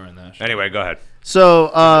Dizzy wearing that. Anyway, go ahead.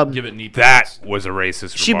 So Give it neat. That points. was a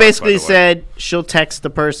racist she remark, by basically the way. said she'll text the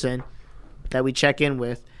person that we check in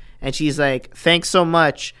with, and she's like, thanks so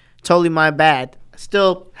much. Totally my bad.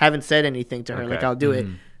 Still haven't said anything to her. Okay. Like, I'll do it.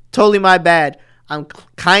 Totally my bad. I'm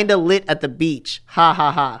kind of lit at the beach. Ha,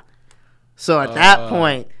 ha, ha. So at that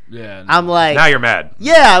point, Yeah. I'm like, Now you're mad.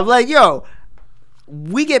 yeah, I'm like, yo,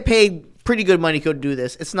 we get paid pretty good money to do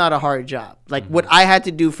this. It's not a hard job. Like, what I had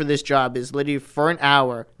to do for this job is literally for an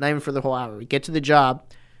hour, not even for the whole hour. We get to the job,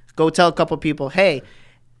 go tell a couple people, hey,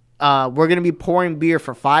 we're going to be pouring beer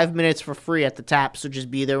for 5 minutes for free at the tap, so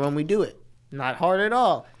just be there when we do it. Not hard at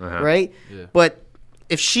all, right? Yeah. But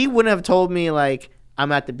if she wouldn't have told me, like,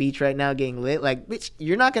 I'm at the beach right now getting lit, like, bitch,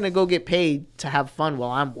 you're not going to go get paid to have fun while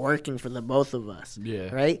I'm working for the both of us,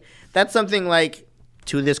 Yeah. right? That's something like,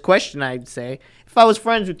 to this question, I'd say, if I was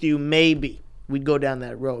friends with you, maybe we'd go down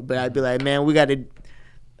that road. But I'd be like, man,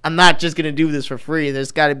 I'm not just going to do this for free.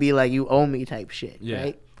 There's got to be like, you owe me type shit, Yeah.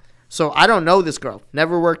 right? So I don't know this girl.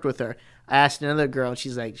 Never worked with her. I asked another girl, and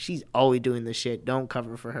she's like, she's always doing this shit. Don't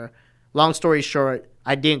cover for her. Long story short,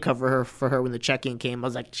 I didn't cover for her when the check-in came. I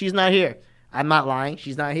was like, she's not here. I'm not lying.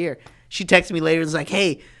 She's not here. She texted me later. It's like,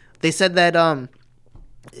 hey, they said that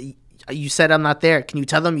you said I'm not there. Can you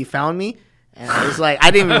tell them you found me? And I was like,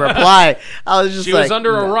 I didn't even reply. I was just She like, was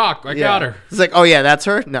under a no. rock. I Yeah. got her. It's like, oh yeah, that's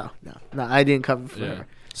her? No, I didn't cover for Yeah. her.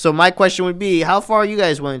 So my question would be, how far are you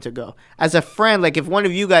guys willing to go? As a friend, like if one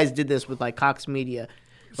of you guys did this with like Cox Media,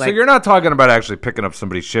 So like, you're not talking about actually picking up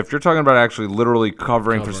somebody's shift. You're talking about actually literally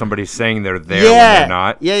covering for somebody saying they're there when yeah, they're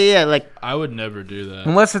not. yeah, like I would never do that.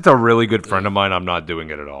 Unless it's a really good friend of mine, I'm not doing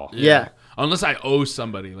it at all. yeah. Unless I owe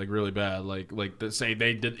somebody like really bad, like say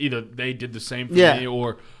they did the same for Yeah. me,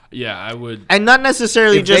 or I would. And not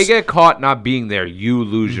necessarily If just they get caught not being there, you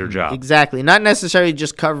lose your job. exactly, not necessarily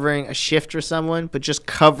just covering a shift for someone, but just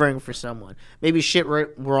covering for someone. Maybe shit went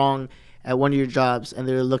wrong at one of your jobs, and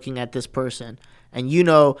they're looking at this person, and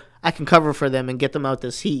I can cover for them and get them out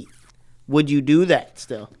this heat. Would you do that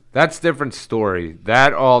still? That's a different story.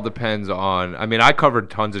 That all depends on. I mean, I covered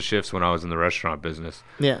tons of shifts when I was in the restaurant business.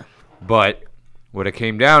 Yeah. But when it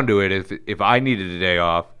came down to it, if I needed a day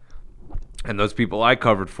off and those people I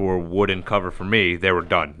covered for wouldn't cover for me, they were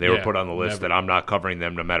done. They were Yeah, put on the list never. that I'm not covering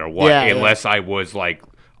them no matter what, Yeah, unless I was like,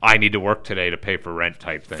 I need to work today to pay for rent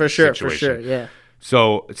type thing. For sure, situation. yeah.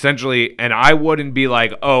 So essentially, and I wouldn't be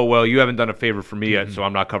like, oh, well, you haven't done a favor for me yet, Mm-hmm. so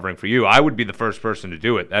I'm not covering for you. I would be the first person to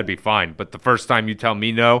do it. That'd be fine. But the first time you tell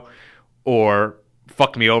me no, or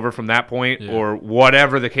fuck me over from that point, or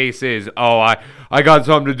whatever the case is. Oh, I got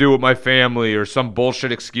something to do with my family, or some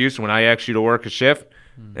bullshit excuse when I ask you to work a shift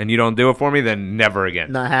and you don't do it for me, then never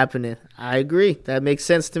again. Not happening. I agree. That makes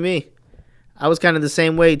sense to me. I was kind of the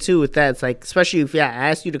same way too with that. It's like, especially if I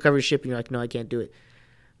asked you to cover ship and you're like, no, I can't do it.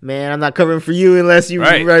 Man, I'm not covering for you unless you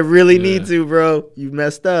I really need to, bro. You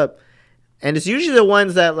messed up. And it's usually the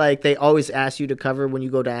ones that, like, they always ask you to cover. When you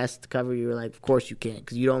go to ask to cover, you're like, of course you can't,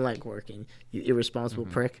 because you don't like working, you irresponsible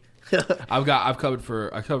prick. I covered for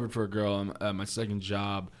a girl at my second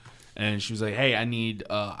job, and she was like, hey, I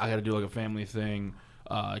got to do like a family thing.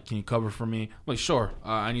 Can you cover for me? I'm like, sure.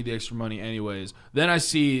 I need the extra money anyways. Then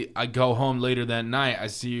I go home later that night. I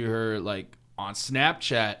see her like on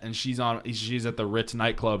Snapchat, and she's at the Ritz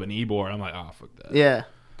nightclub in Ybor. I'm like, oh, fuck that. Yeah.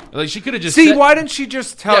 Like, she could have just see. Why didn't she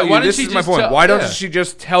just tell you? This is my point. Why doesn't she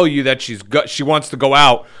just tell you that she wants to go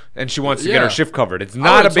out and she wants to get her shift covered? It's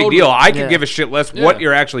not a big deal. I can give a shit less what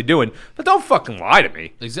you're actually doing, but don't fucking lie to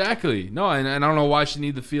me. Exactly. No, and I don't know why she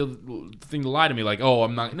need the thing to lie to me. Like, oh,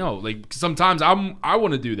 I'm not. No, like sometimes I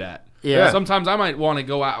want to do that. Yeah. Sometimes I might want to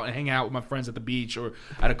go out and hang out with my friends at the beach or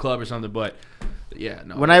at a club or something. But yeah,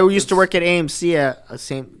 no. When I used to work at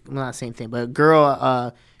AMC, not same thing, but a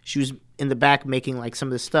girl, she was in the back making like some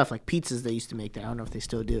of the stuff, like pizzas they used to make there. I don't know if they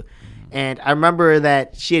still do. And I remember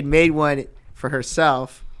that she had made one for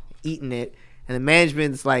herself, eating it, and the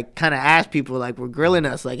management's like kind of asked people, like, we're grilling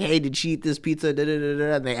us, like, hey, did she eat this pizza? Da, da, da,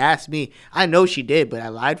 da. And they asked me. I know she did, but I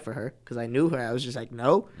lied for her because I knew her. I was just like,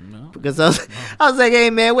 no. Because I was like,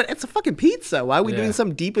 hey, man, it's a fucking pizza. Why are we doing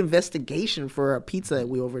some deep investigation for a pizza that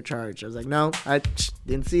we overcharged? I was like, no, I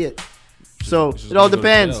didn't see it. So it all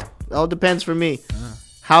depends. It all depends for me.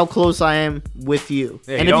 How close I am with you.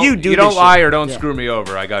 Yeah, and if you don't lie or don't screw me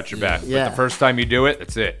over, I got your back. Yeah. But the first time you do it,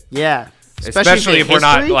 that's it. Yeah. Especially if we're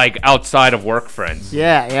not like outside of work friends.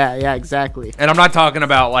 Yeah, exactly. And I'm not talking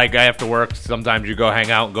about like I have to work. Sometimes you go hang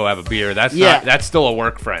out and go have a beer. That's still a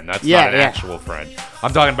work friend. That's not an actual friend.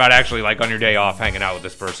 I'm talking about actually like on your day off hanging out with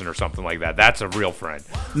this person or something like that. That's a real friend.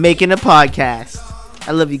 Making a podcast.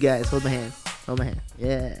 I love you guys. Hold my hand.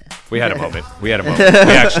 Yeah. We had a moment. We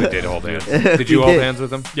actually did hold hands. Did you hold hands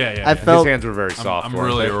with him? Yeah. I felt his hands were very soft. I'm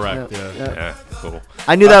really erect. Yeah, cool.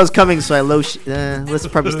 I knew that was coming, so I let's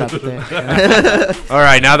probably stop it there. All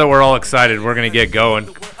right, now that we're all excited, we're gonna get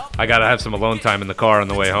going. I gotta have some alone time in the car on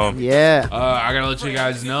the way home. Yeah. I gotta let you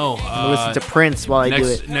guys know. Listen to Prince while I do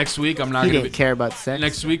it. Next week, I'm not he gonna didn't care about sex.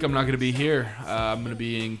 Next week, I'm not gonna be here. I'm gonna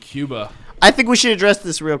be in Cuba. I think we should address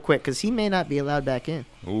this real quick because he may not be allowed back in.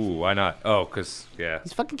 Ooh, why not? Oh, because,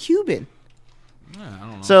 he's fucking Cuban. Yeah, I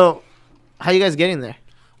don't know. So, how you guys getting there?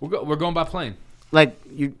 We're going by plane. Like,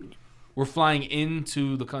 we're flying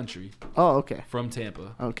into the country. Oh, okay. From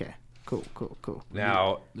Tampa. Okay. Cool.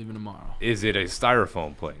 Now, leaving tomorrow. Is it a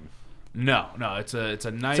styrofoam plane? No, it's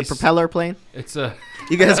a nice. It's a propeller plane. It's a.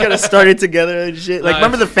 You guys gotta start it together and shit. Like,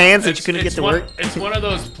 remember the fans that you couldn't get to work? It's one of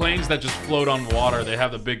those planes that just float on water. They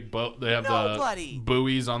have the big boat. They have the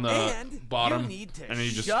buoys on the bottom, and then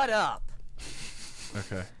you just shut up.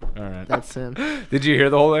 Okay, all right. That's him. Did you hear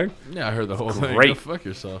the whole thing? Yeah, I heard the whole thing. Great. Go fuck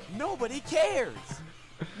yourself. Nobody cares.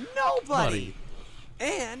 Nobody.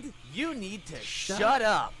 And you need to shut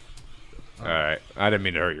up. All right. I didn't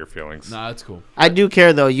mean to hurt your feelings. Nah, that's cool. I do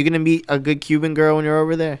care though. You gonna meet a good Cuban girl when you're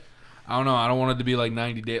over there? I don't know. I don't want it to be like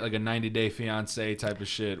 90-day fiance type of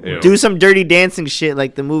shit. Ew. Do some dirty dancing shit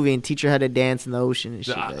like the movie and teach her how to dance in the ocean and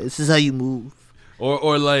shit. This is how you move.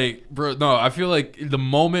 Or like, bro, no. I feel like the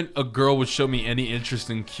moment a girl would show me any interest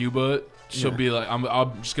in Cuba, she'll be like, I'm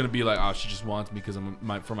just gonna be like, oh, she just wants me because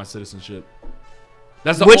for my citizenship.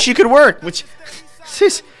 That's which you could work. Which.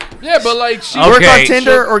 Yeah, but like she work on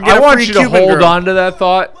Tinder or get a free Cuban girl. I want you to hold on to that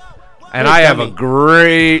thought. And I have a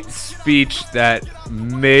great speech that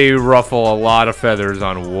may ruffle a lot of feathers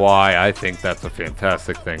on why I think that's a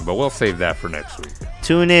fantastic thing. But we'll save that for next week.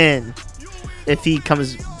 Tune in if he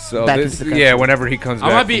comes back into the country. Yeah, whenever he comes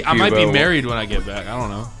back. I might be married when I get back. I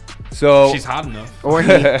don't know. So she's hot enough. Or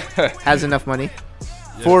he has enough money.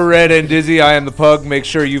 For Red and Dizzy, I am the Pug. Make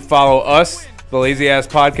sure you follow us, The Lazy Ass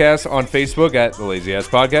Podcast, on Facebook at The Lazy Ass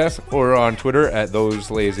Podcast or on Twitter at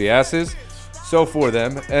Those Lazy Asses. So for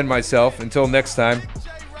them and myself, until next time,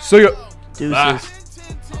 see ya. Deuces. Bye.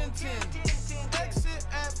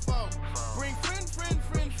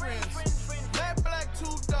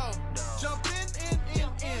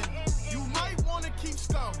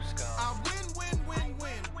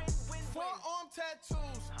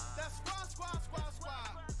 Tattoos, that's squad.